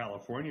Valley,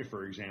 California,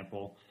 for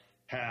example,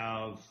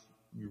 have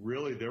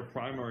really their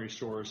primary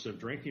source of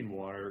drinking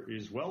water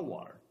is well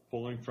water,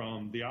 pulling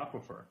from the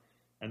aquifer.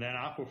 And that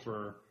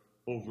aquifer,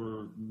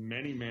 over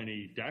many,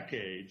 many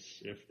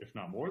decades, if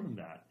not more than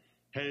that,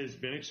 has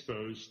been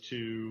exposed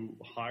to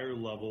higher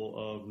level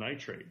of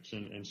nitrates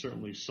and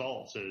certainly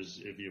salts, as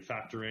if you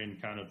factor in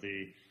kind of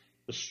the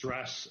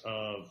stress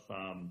of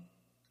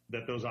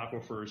that those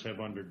aquifers have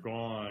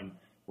undergone,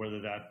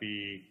 whether that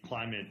be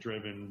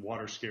climate-driven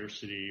water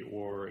scarcity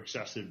or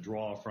excessive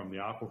draw from the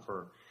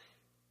aquifer.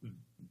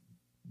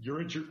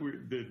 Through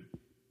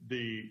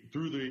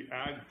the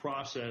ag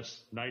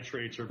process,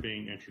 nitrates are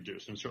being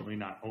introduced, and certainly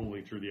not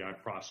only through the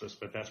ag process,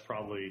 but that's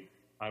probably,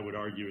 I would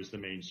argue, is the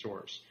main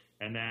source.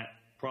 And that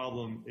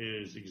problem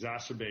is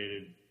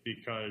exacerbated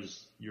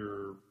because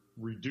you're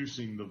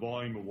reducing the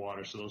volume of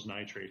water, so those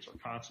nitrates are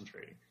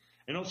concentrating.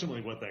 And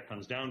ultimately what that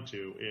comes down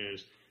to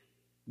is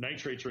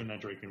nitrates are in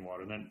that drinking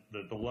water. And then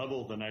the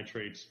level of the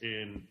nitrates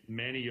in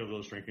many of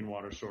those drinking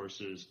water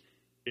sources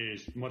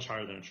is much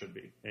higher than it should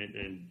be.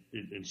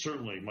 And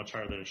certainly much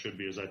higher than it should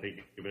be, as I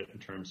think of it in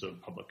terms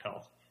of public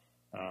health.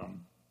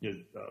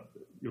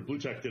 Blue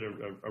Tech did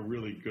a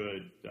really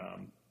good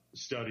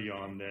study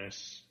on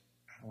this.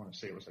 I want to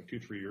say it was like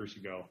 2-3 years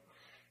ago.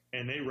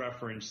 And they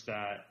referenced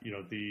that,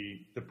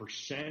 the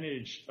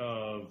percentage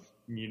of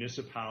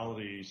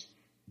municipalities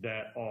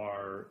that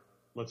are,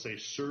 let's say,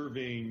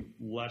 serving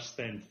less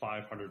than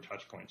 500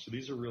 touch points. So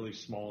these are really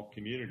small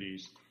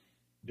communities.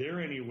 They're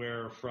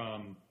anywhere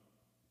from,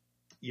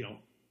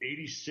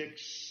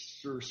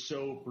 86 or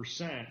so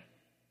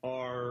 %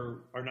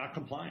 are not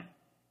compliant,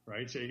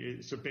 right?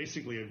 So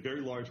basically a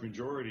very large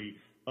majority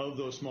of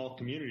those small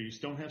communities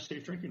don't have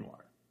safe drinking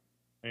water.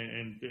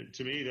 And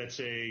to me, that's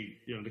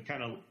to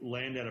kind of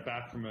land at it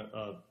back from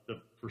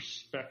the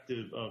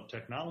perspective of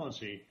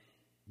technology,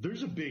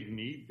 there's a big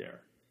need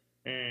there.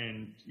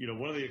 And,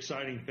 one of the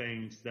exciting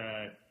things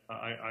that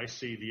I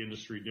see the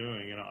industry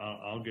doing, and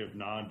I'll give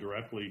nod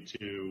directly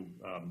to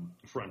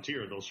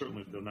Frontier, though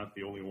certainly they're not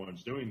the only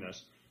ones doing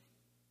this.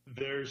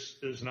 There's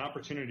an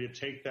opportunity to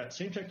take that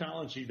same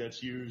technology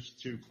that's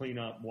used to clean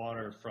up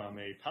water from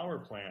a power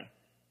plant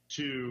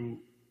to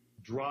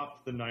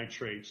drop the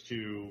nitrates,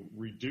 to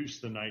reduce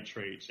the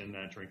nitrates in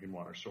that drinking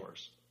water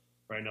source.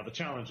 Right now, the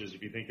challenge is,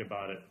 if you think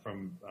about it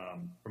from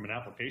an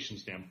application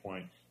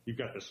standpoint, you've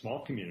got this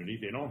small community.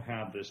 They don't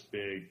have this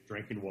big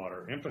drinking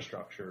water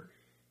infrastructure,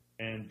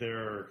 and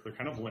they're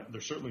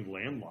certainly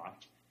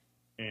landlocked.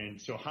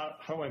 And so how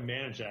do I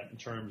manage that in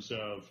terms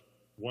of,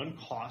 one,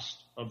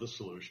 cost of the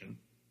solution,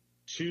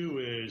 two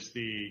is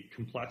the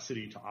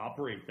complexity to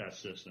operate that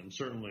system,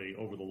 certainly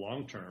over the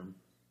long term,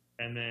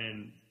 and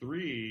then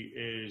three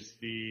is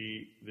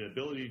the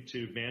ability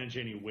to manage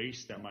any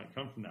waste that might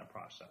come from that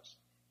process.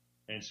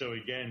 And so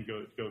again,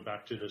 go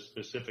back to the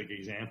specific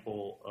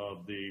example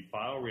of the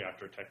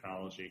bioreactor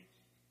technology.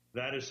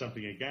 That is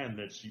something, again,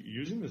 that's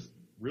using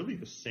really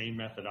the same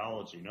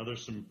methodology. Now,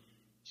 there's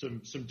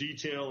some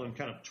detail and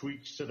kind of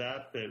tweaks to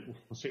that we'll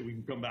say we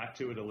can come back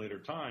to at a later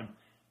time,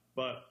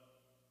 but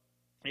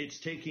it's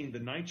taking the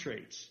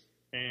nitrates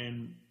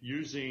and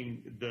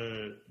using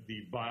the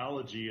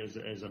biology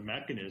as a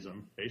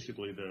mechanism,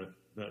 basically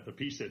the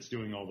piece that's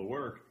doing all the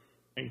work,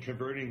 and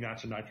converting that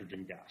to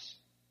nitrogen gas.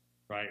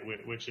 Right,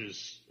 which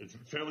is, it's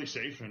fairly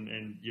safe, and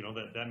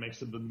that makes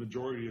them the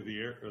majority of the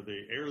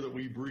air that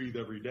we breathe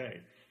every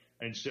day.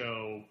 And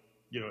so,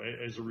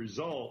 as a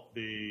result,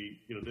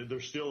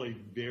 there's still a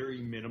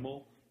very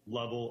minimal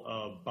level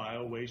of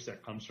bio waste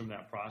that comes from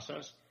that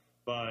process.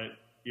 But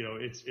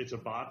it's a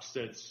box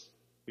that's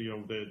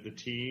the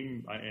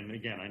team, and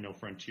again, I know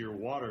Frontier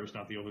Water is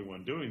not the only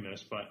one doing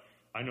this, but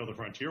I know the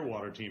Frontier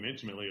Water team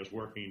intimately is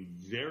working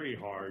very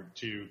hard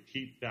to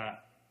keep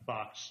that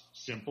box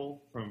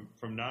simple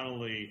from not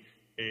only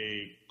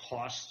a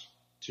cost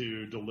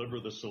to deliver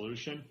the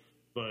solution,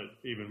 but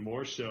even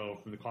more so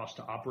from the cost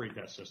to operate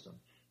that system.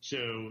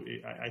 So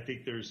I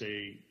think there's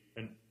an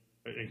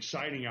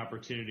exciting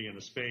opportunity in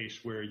the space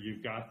where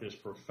you've got this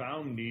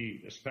profound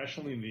need,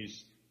 especially in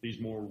these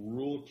more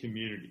rural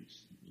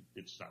communities.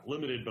 It's not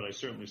limited, but I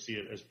certainly see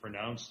it as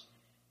pronounced.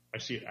 I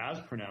see it as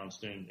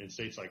pronounced in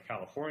states like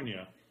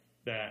California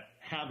that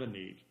have a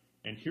need.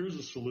 And here's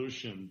a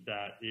solution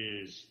that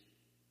is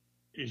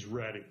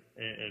ready,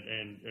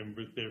 and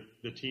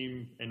the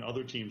team and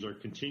other teams are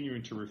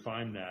continuing to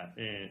refine that.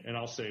 And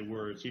I'll say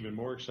where it's even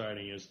more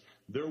exciting is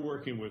they're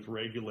working with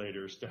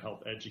regulators to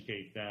help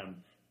educate them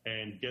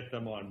and get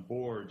them on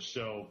board.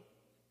 So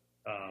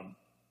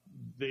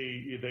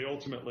they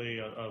ultimately,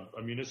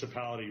 a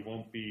municipality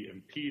won't be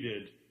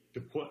impeded to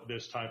put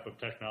this type of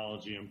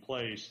technology in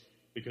place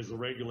because the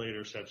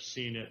regulators have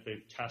seen it,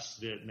 they've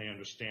tested it, and they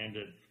understand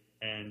it,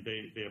 and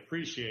they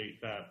appreciate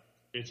that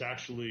it's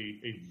actually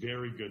a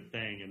very good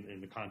thing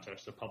in the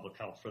context of public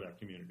health for that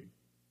community.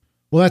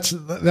 Well,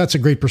 that's a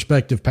great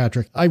perspective,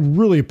 Patrick. I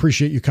really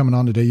appreciate you coming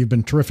on today. You've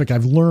been terrific.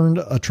 I've learned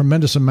a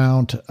tremendous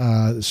amount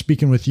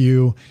speaking with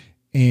you.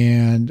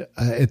 And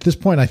at this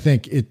point, I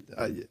think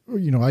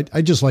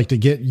I just like to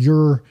get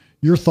your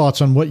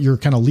thoughts on what your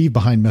kind of leave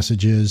behind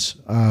message is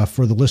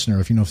for the listener.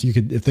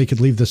 If they could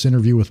leave this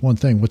interview with one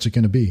thing, what's it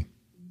going to be?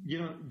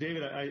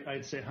 David,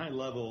 I'd say high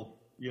level.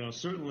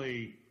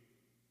 Certainly,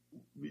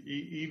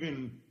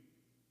 even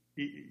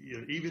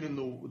in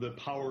the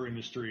power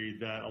industry,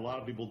 that a lot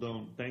of people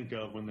don't think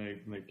of when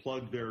they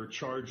plug their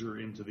charger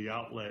into the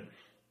outlet,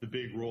 the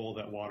big role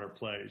that water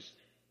plays.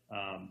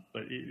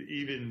 But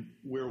even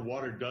where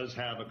water does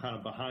have a kind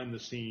of behind the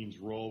scenes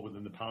role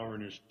within the power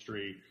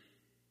industry,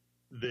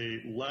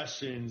 the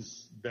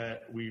lessons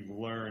that we've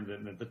learned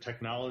and the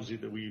technology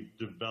that we've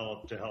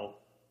developed to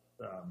help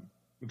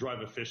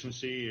drive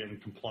efficiency and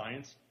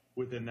compliance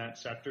within that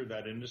sector,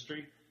 that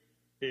industry,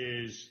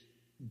 is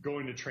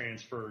going to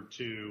transfer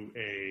to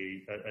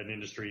an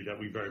industry that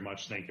we very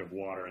much think of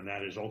water, and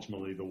that is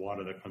ultimately the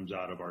water that comes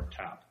out of our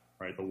tap,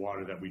 right? The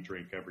water that we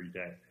drink every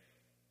day.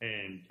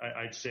 And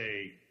I'd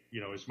say,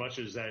 as much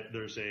as that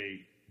there's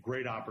a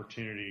great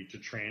opportunity to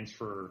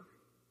transfer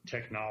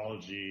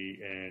technology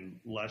and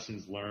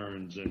lessons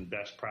learned and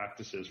best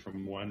practices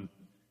from one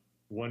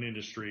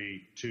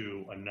industry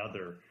to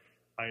another,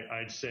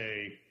 I'd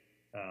say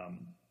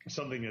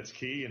something that's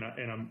key, and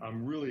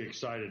I'm really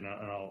excited, and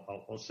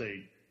I'll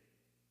say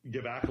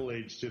give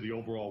accolades to the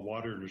overall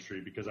water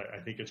industry because I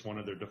think it's one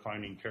of their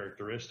defining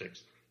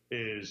characteristics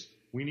is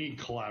we need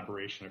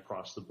collaboration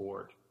across the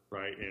board,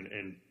 right?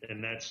 And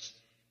that's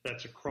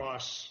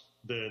across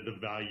the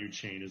value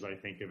chain, as I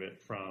think of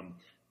it, from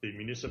the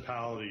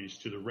municipalities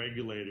to the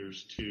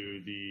regulators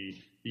to the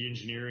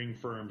engineering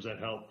firms that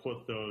help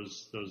put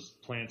those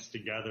plants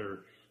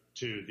together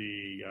to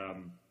the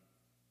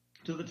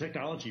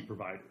technology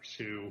providers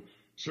who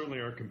certainly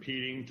are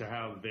competing to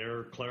have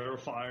their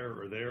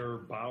clarifier or their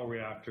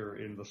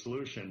bioreactor in the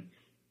solution.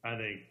 I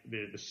think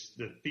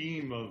the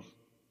theme of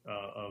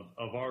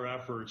our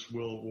efforts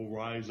will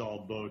rise all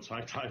boats.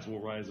 High tides will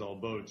rise all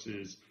boats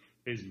is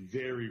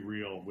very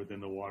real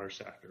within the water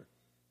sector.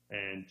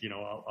 And,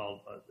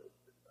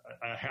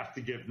 I have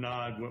to give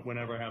nod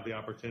whenever I have the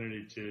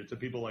opportunity to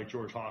people like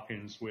George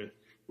Hawkins with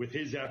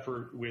his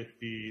effort with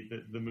the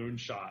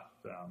Moonshot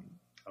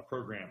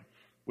program,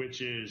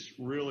 which is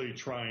really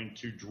trying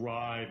to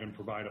drive and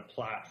provide a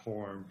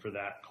platform for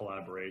that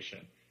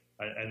collaboration.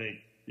 I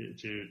think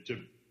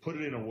to put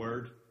it in a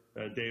word,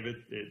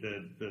 David,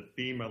 the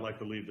theme I'd like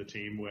to leave the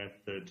team with,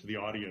 to the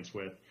audience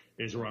with,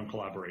 is around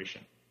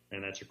collaboration.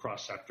 And that's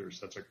across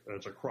sectors, that's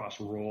across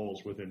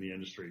roles within the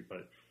industry.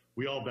 But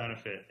we all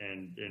benefit,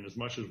 and as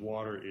much as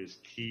water is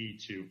key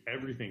to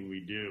everything we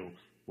do,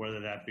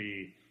 whether that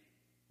be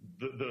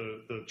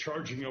the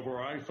charging of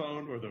our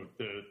iPhone or the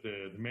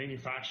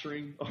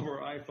manufacturing of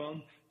our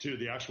iPhone to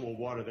the actual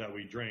water that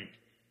we drink,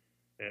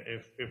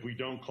 if we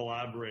don't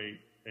collaborate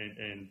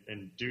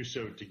and do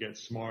so to get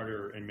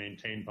smarter and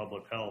maintain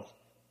public health,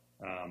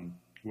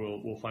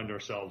 we'll find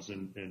ourselves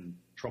in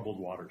troubled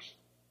waters.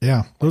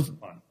 Yeah.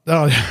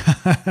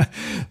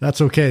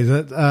 That's okay.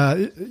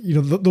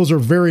 Those are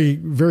very,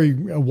 very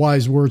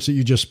wise words that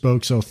you just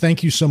spoke. So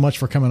thank you so much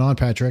for coming on,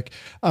 Patrick.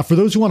 For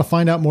those who want to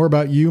find out more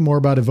about you, more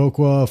about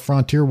Evoqua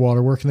Frontier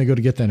Water, where can they go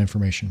to get that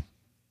information?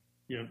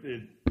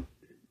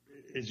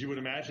 As you would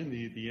imagine,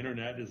 the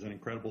internet is an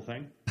incredible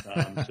thing.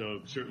 So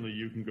certainly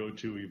you can go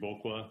to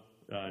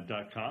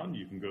evoqua.com.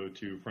 You can go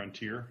to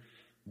Frontier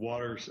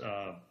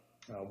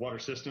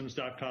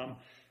Watersystems.com.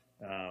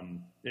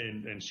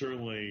 And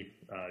certainly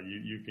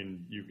you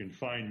can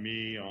find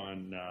me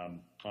on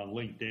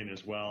LinkedIn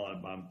as well.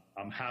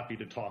 I'm happy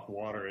to talk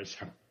water, as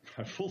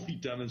I fully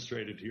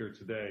demonstrated here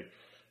today.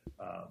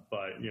 But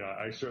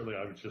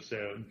I would just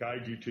say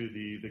guide you to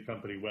the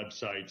company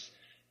websites,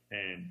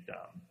 and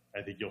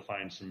I think you'll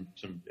find some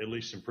at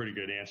least some pretty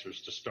good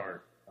answers to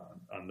start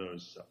on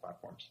those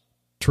platforms.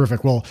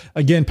 Terrific. Well,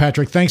 again,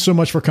 Patrick, thanks so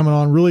much for coming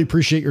on. Really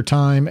appreciate your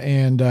time,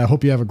 and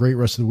hope you have a great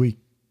rest of the week.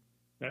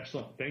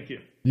 Excellent. Thank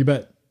you. You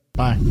bet.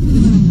 Bye.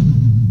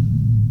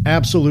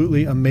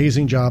 Absolutely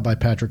amazing job by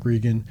Patrick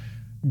Regan.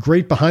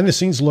 Great behind the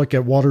scenes look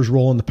at water's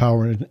role in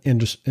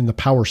the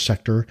power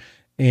sector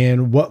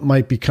and what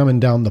might be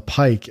coming down the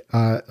pike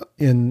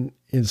in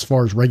as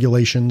far as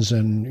regulations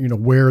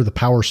and where the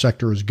power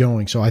sector is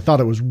going. So I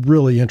thought it was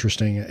really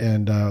interesting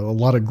and a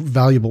lot of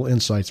valuable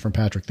insights from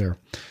Patrick there.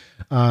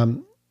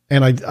 And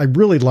I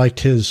really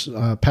liked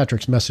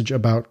Patrick's message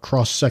about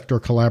cross-sector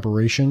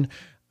collaboration.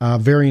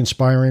 Very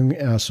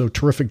inspiring. So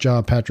terrific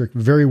job, Patrick.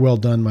 Very well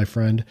done, my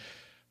friend.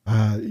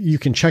 You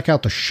can check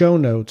out the show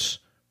notes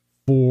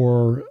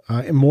for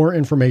more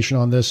information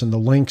on this and the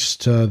links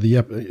to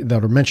that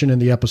are mentioned in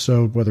the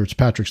episode, whether it's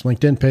Patrick's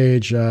LinkedIn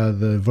page,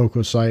 the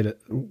Voco site,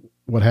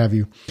 what have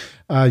you.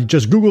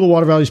 Just Google the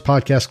Water Values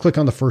Podcast, click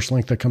on the first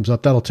link that comes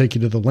up. That'll take you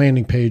to the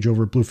landing page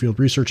over at Bluefield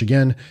Research.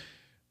 Again,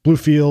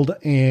 Bluefield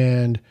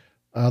and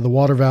the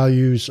Water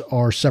Values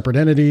are separate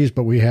entities,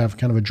 but we have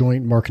kind of a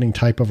joint marketing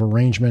type of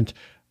arrangement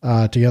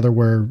together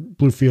where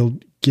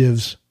Bluefield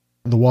gives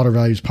the Water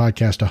Values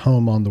Podcast a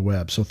home on the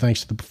web. So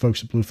thanks to the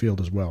folks at Bluefield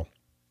as well.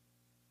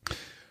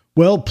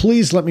 Well,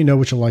 please let me know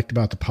what you liked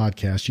about the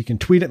podcast. You can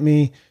tweet at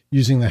me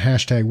using the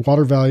hashtag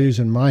Water Values,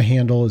 and my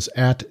handle is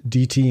at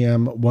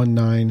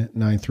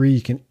DTM1993.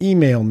 You can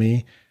email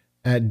me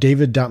at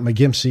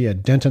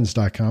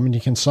david.mcgimpsey@dentons.com, and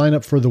you can sign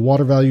up for the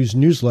Water Values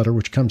newsletter,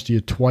 which comes to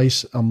you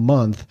twice a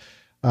month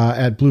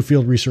at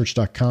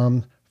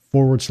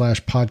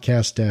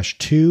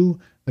bluefieldresearch.com/podcast-2.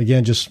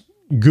 Again, just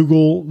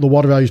Google the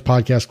Water Values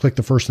Podcast, click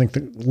the first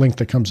link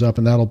that comes up,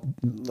 and that'll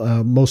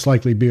most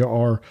likely be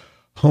our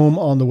home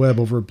on the web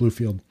over at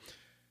Bluefield.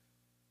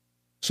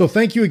 So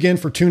thank you again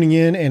for tuning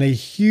in, and a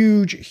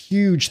huge,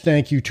 huge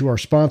thank you to our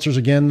sponsors.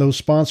 Again, those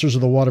sponsors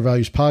of the Water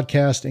Values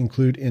Podcast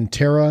include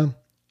Intera,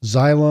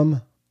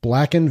 Xylem,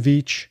 Black &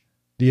 Veatch,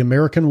 the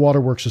American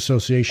Waterworks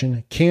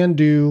Association,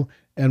 Can-Do,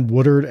 and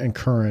Woodard &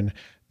 Curran.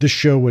 This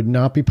show would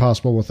not be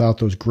possible without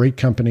those great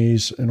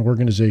companies and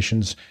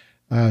organizations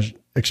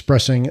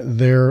expressing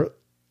their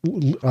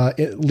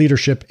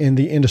leadership in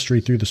the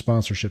industry through the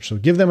sponsorship. So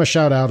give them a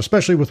shout out,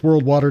 especially with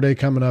World Water Day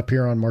coming up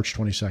here on March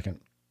 22nd.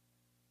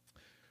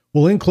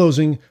 Well, in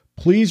closing,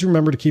 please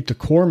remember to keep the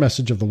core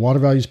message of the Water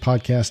Values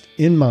Podcast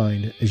in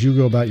mind as you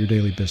go about your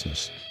daily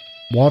business.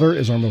 Water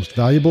is our most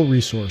valuable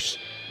resource,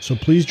 so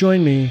please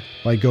join me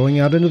by going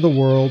out into the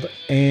world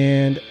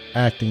and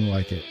acting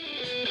like it.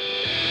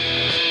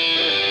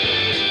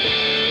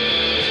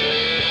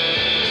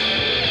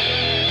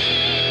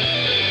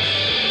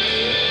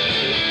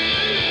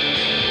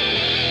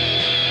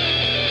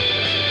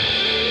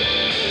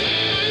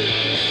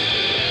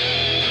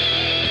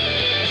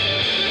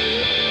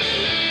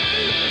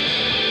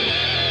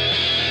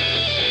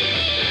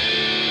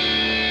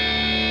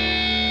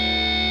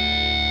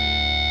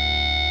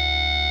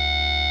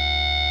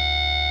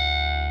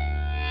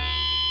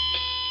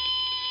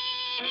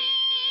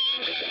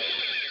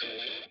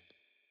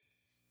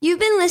 You've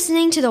been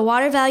listening to the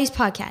Water Values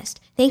Podcast.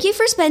 Thank you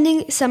for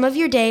spending some of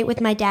your day with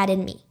my dad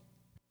and me.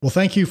 Well,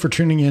 thank you for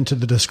tuning in to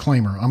the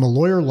disclaimer. I'm a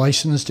lawyer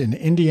licensed in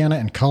Indiana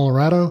and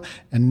Colorado,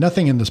 and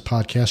nothing in this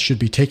podcast should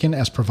be taken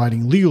as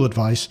providing legal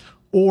advice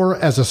or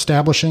as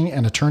establishing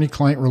an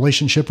attorney-client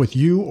relationship with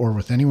you or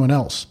with anyone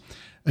else.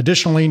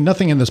 Additionally,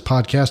 nothing in this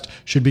podcast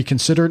should be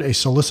considered a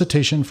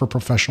solicitation for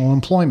professional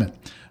employment.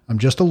 I'm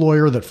just a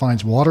lawyer that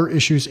finds water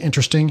issues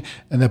interesting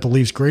and that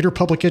believes greater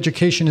public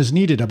education is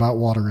needed about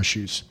water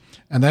issues.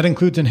 And that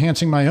includes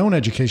enhancing my own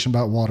education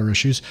about water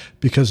issues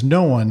because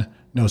no one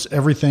knows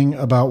everything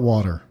about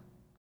water.